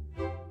clear.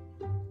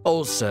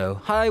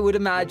 Also, I would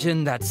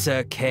imagine that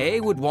Sir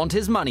Kay would want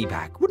his money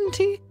back, wouldn't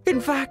he?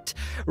 In fact,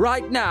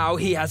 right now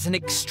he has an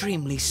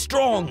extremely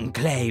strong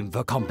claim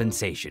for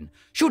compensation,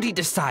 should he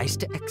decide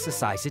to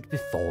exercise it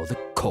before the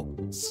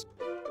courts.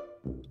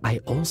 I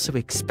also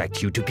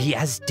expect you to be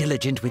as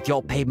diligent with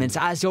your payments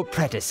as your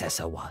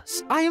predecessor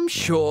was. I am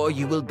sure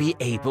you will be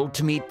able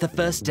to meet the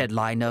first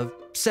deadline of,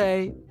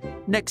 say,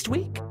 next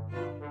week.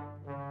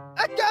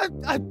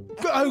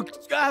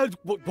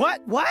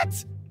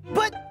 What?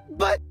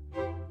 But...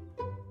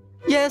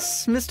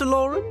 Yes, Mr.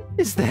 Lauren?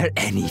 Is there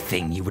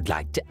anything you would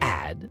like to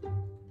add?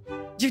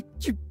 You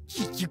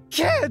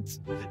can't!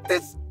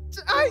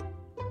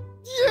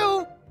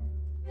 You...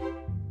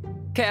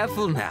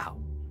 Careful now.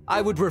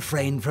 I would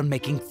refrain from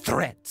making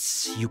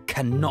threats you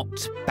cannot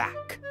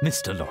back,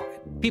 Mr. Lauren.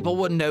 People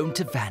were known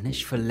to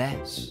vanish for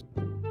less.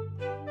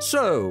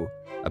 So,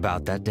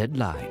 about that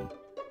deadline,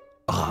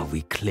 are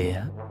we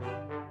clear?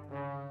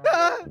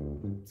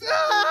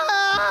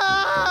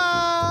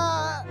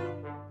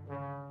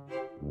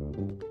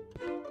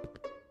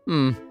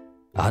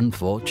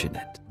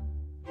 Unfortunate.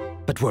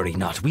 But worry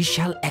not, we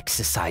shall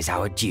exercise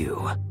our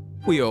due.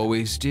 We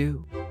always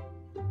do.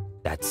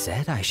 That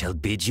said, I shall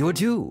bid you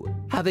adieu.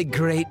 Have a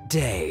great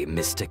day,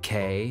 Mr.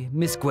 Kay,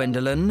 Miss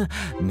Gwendolyn,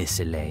 Miss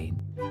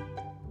Elaine.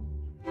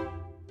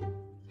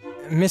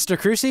 Mr.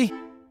 Crucy?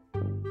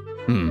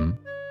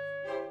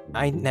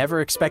 I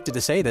never expected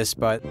to say this,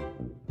 but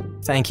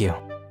thank you.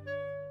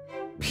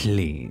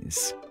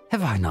 Please,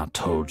 have I not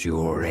told you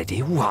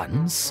already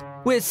once?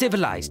 We're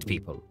civilized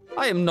people.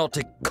 I am not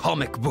a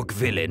comic book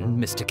villain,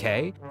 Mr.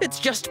 Kay. It's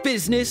just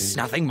business,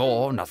 nothing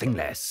more, nothing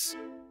less.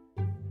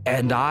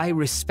 And I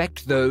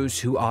respect those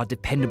who are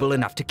dependable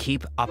enough to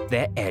keep up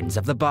their ends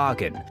of the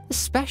bargain,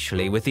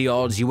 especially with the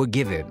odds you were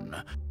given.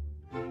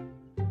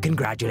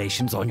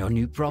 Congratulations on your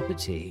new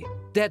property.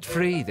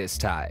 Debt-free this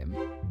time.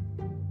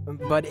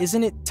 But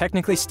isn't it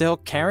technically still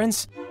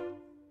Karen's?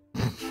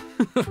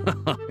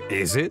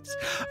 Is it?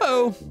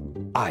 Oh,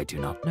 I do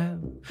not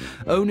know.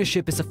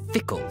 Ownership is a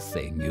fickle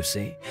thing, you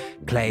see.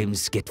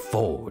 Claims get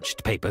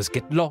forged, papers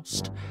get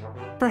lost.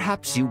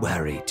 Perhaps you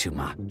worry too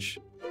much.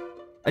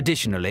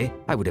 Additionally,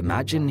 I would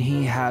imagine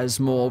he has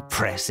more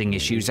pressing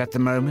issues at the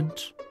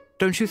moment.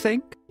 Don't you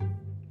think?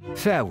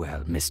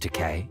 Farewell, Mr.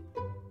 Kay.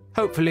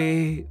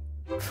 Hopefully,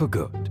 for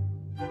good.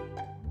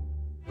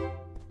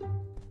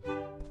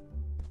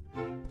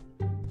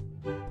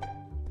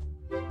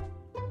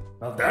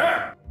 Well,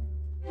 damn!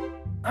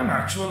 I'm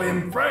actually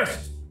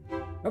impressed.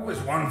 That was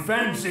one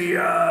fancy,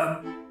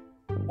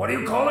 what do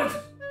you call it?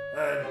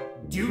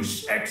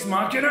 Deus ex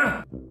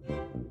machina?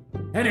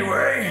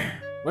 Anyway,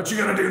 what you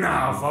gonna do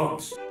now,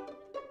 folks?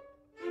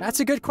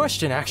 That's a good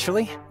question,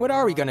 actually. What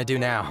are we gonna do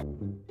now?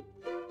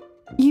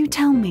 You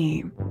tell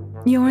me.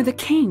 You're the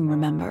king,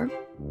 remember?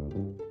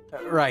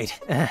 Right.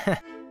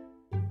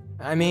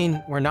 I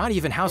mean, we're not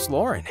even House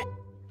Lauren.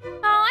 Oh,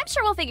 I'm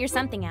sure we'll figure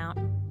something out.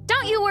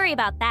 Don't you worry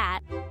about that.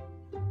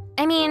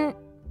 I mean,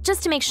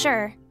 just to make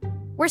sure,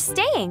 we're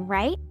staying,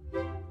 right?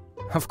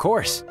 Of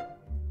course.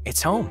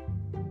 It's home.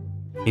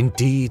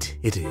 Indeed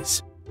it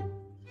is.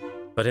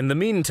 But in the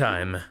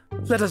meantime,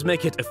 let us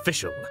make it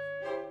official.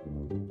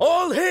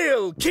 All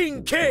hail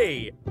King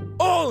K!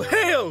 All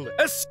hail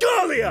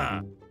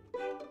Escalia!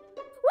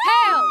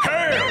 Hail!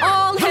 Hail!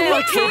 All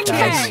hail King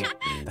Guys, K!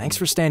 thanks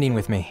for standing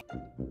with me.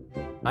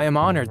 I am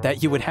honored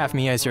that you would have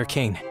me as your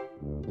king.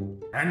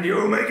 And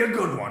you'll make a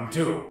good one,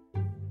 too.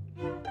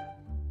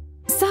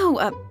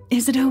 So,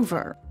 is it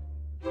over?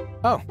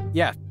 Oh,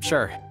 yeah,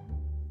 sure.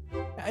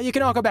 You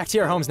can all go back to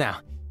your homes now.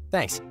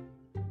 Thanks.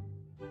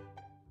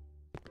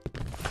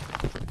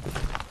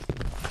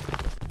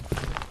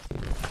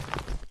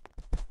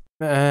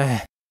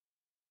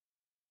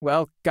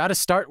 Well, gotta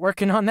start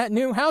working on that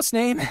new house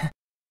name.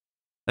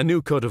 A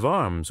new coat of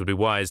arms would be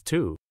wise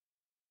too.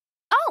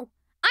 Oh,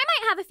 I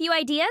might have a few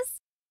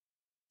ideas.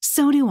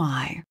 So do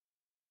I.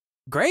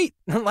 Great,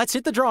 let's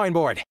hit the drawing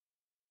board.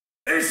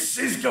 This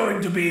is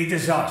going to be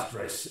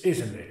disastrous,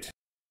 isn't it?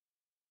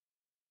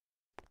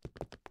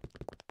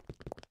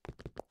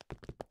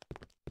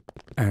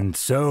 And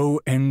so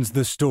ends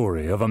the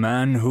story of a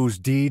man whose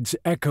deeds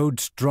echoed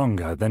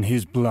stronger than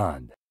his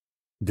blood.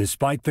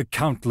 Despite the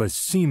countless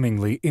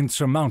seemingly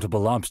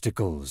insurmountable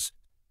obstacles,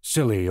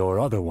 silly or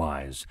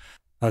otherwise,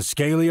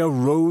 Escalia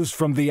rose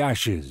from the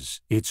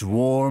ashes, its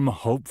warm,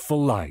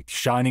 hopeful light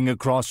shining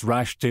across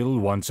Rashtil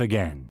once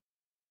again.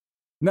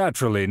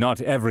 Naturally,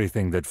 not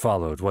everything that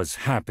followed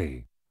was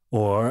happy,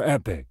 or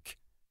epic,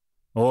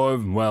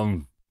 or,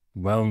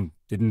 well,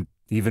 didn't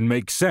even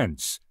make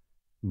sense.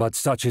 But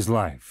such is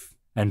life,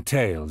 and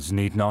tales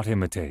need not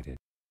imitate it.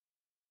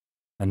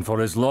 And for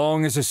as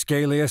long as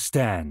Escalia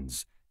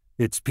stands,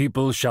 its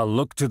people shall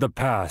look to the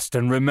past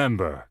and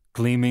remember,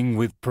 gleaming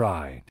with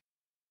pride.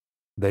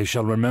 They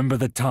shall remember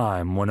the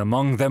time when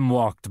among them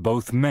walked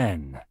both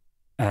men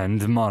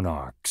and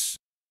monarchs.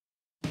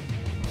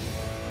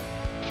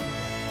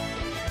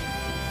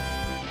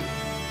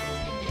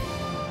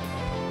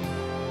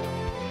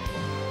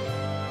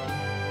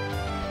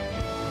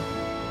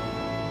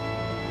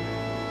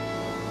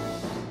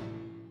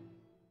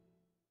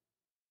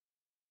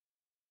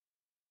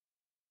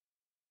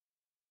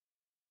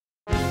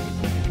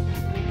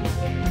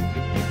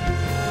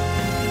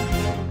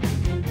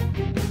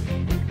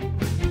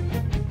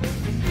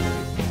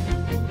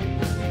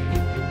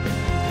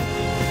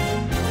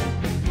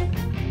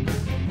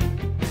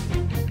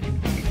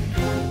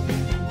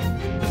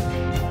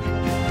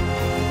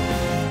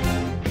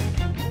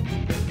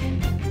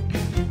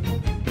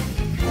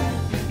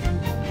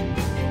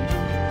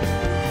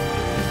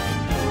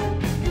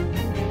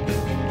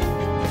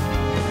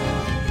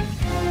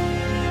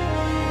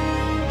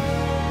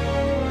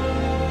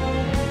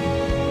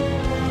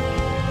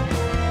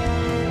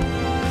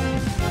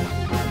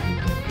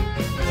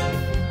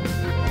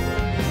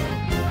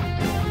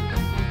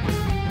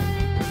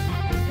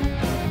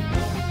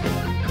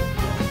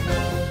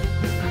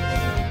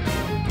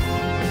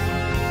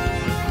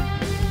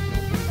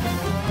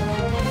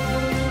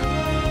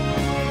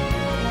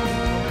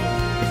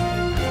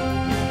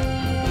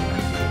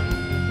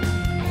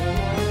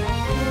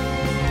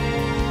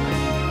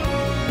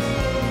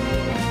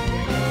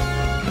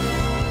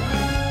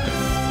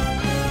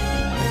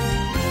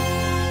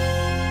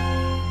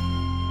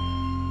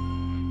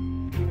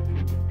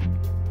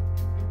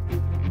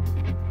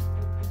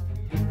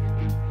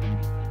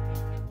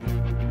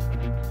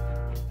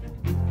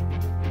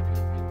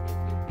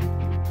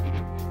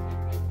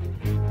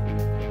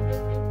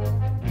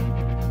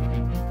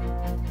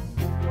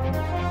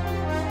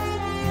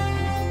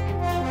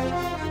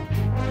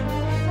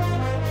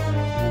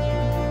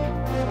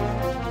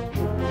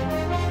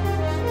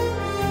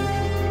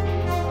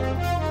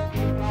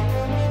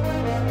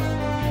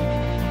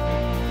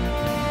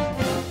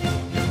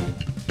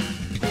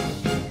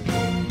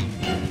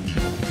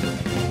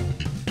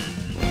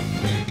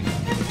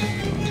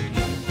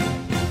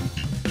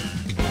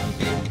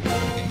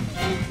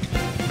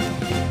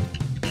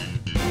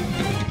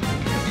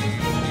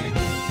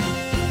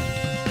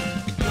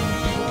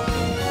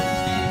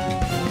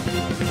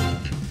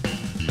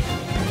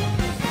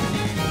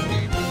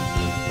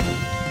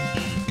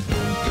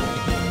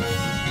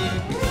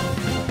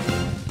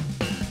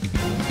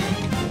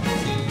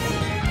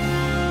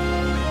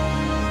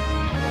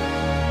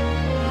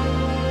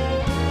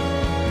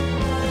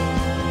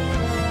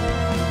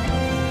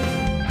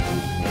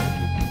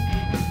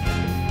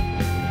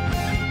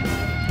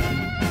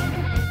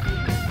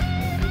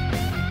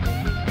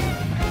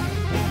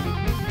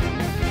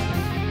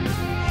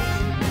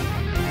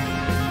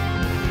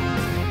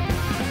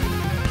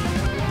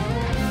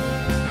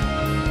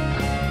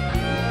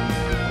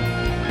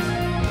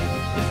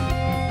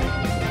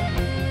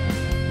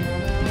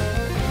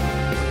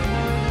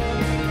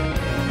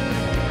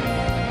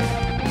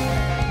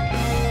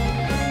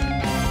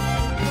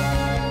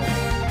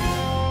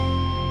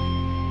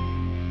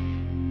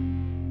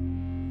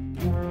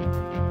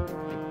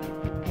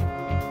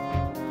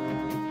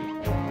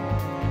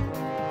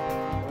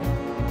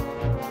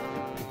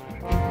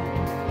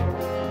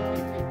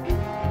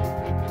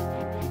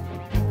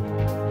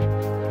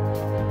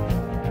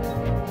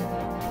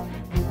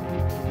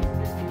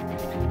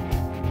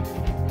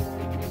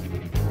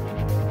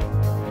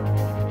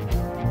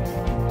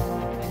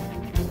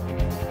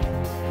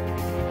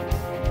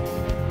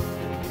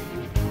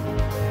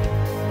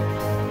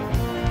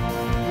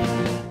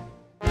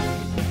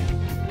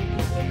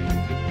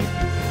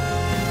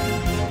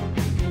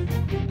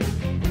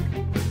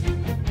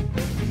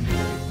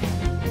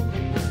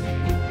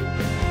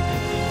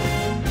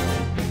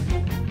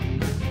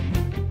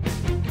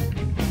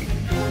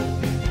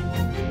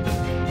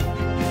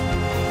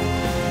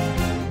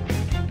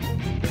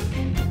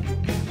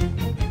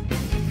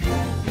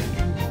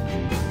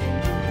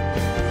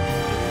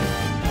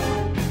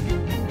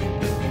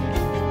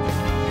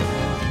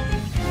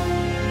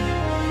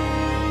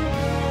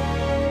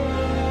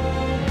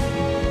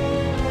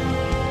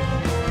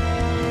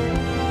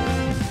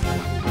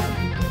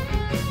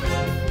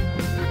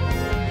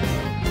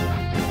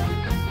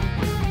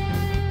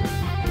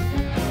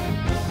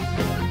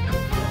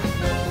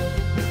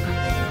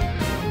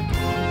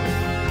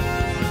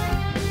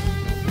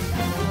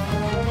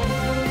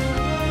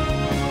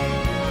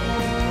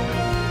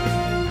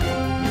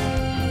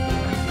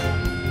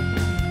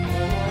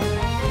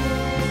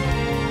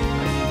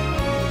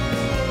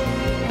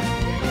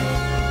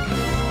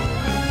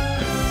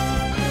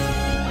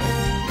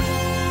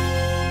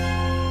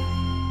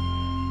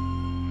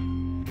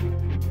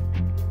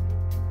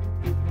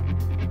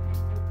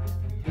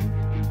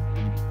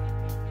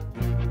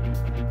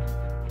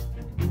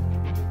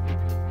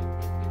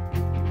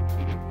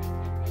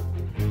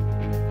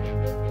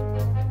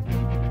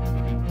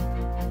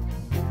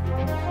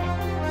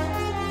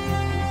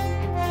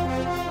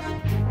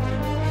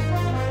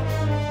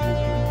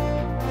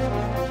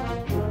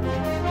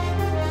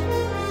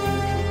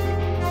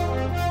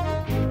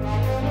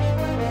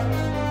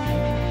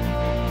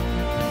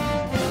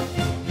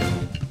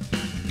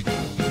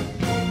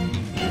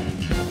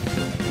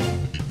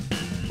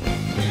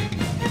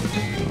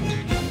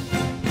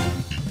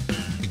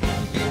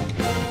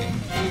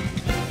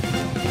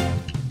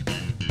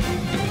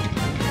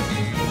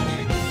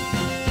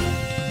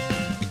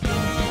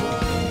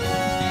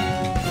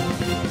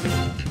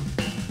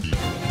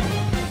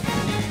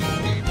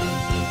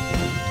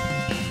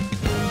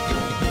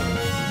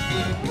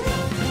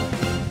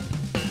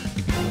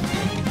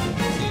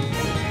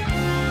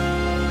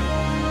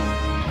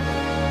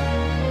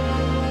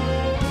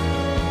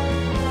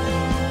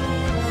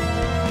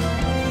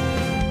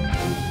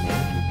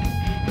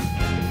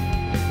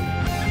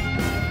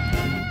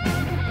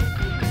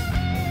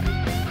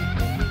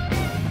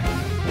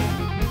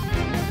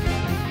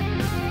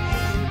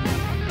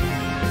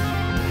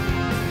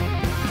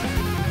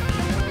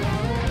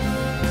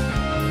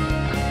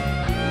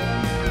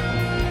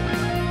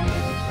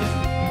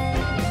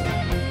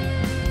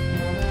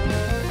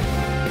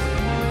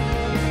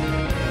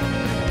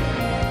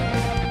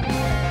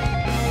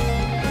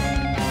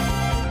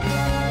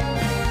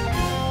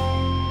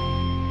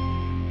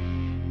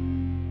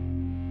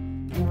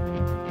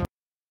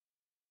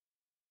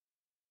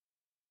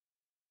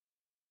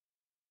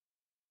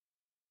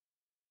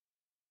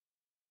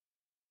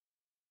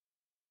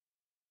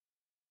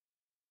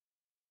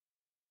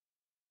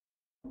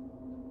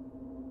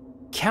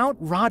 Count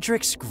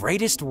Roderick's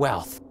greatest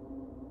wealth.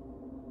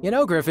 You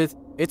know, Griffith,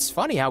 it's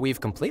funny how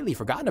we've completely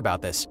forgotten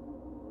about this.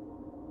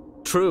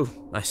 True,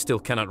 I still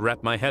cannot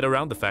wrap my head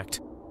around the fact.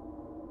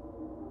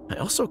 I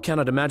also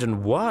cannot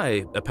imagine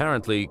why,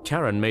 apparently,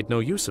 Karen made no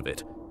use of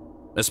it.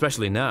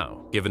 Especially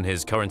now, given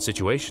his current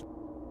situation.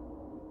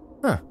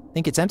 Huh,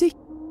 think it's empty?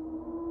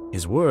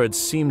 His words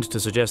seemed to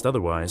suggest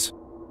otherwise.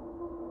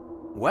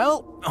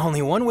 Well,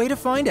 only one way to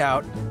find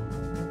out.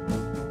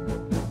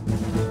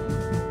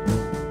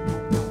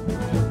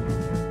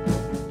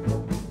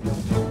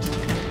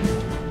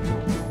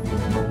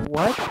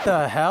 What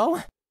the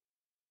hell?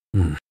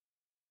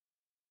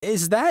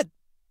 Is that...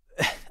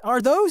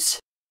 Are those...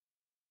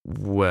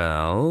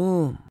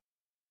 Well...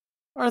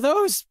 Are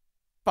those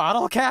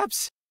bottle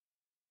caps?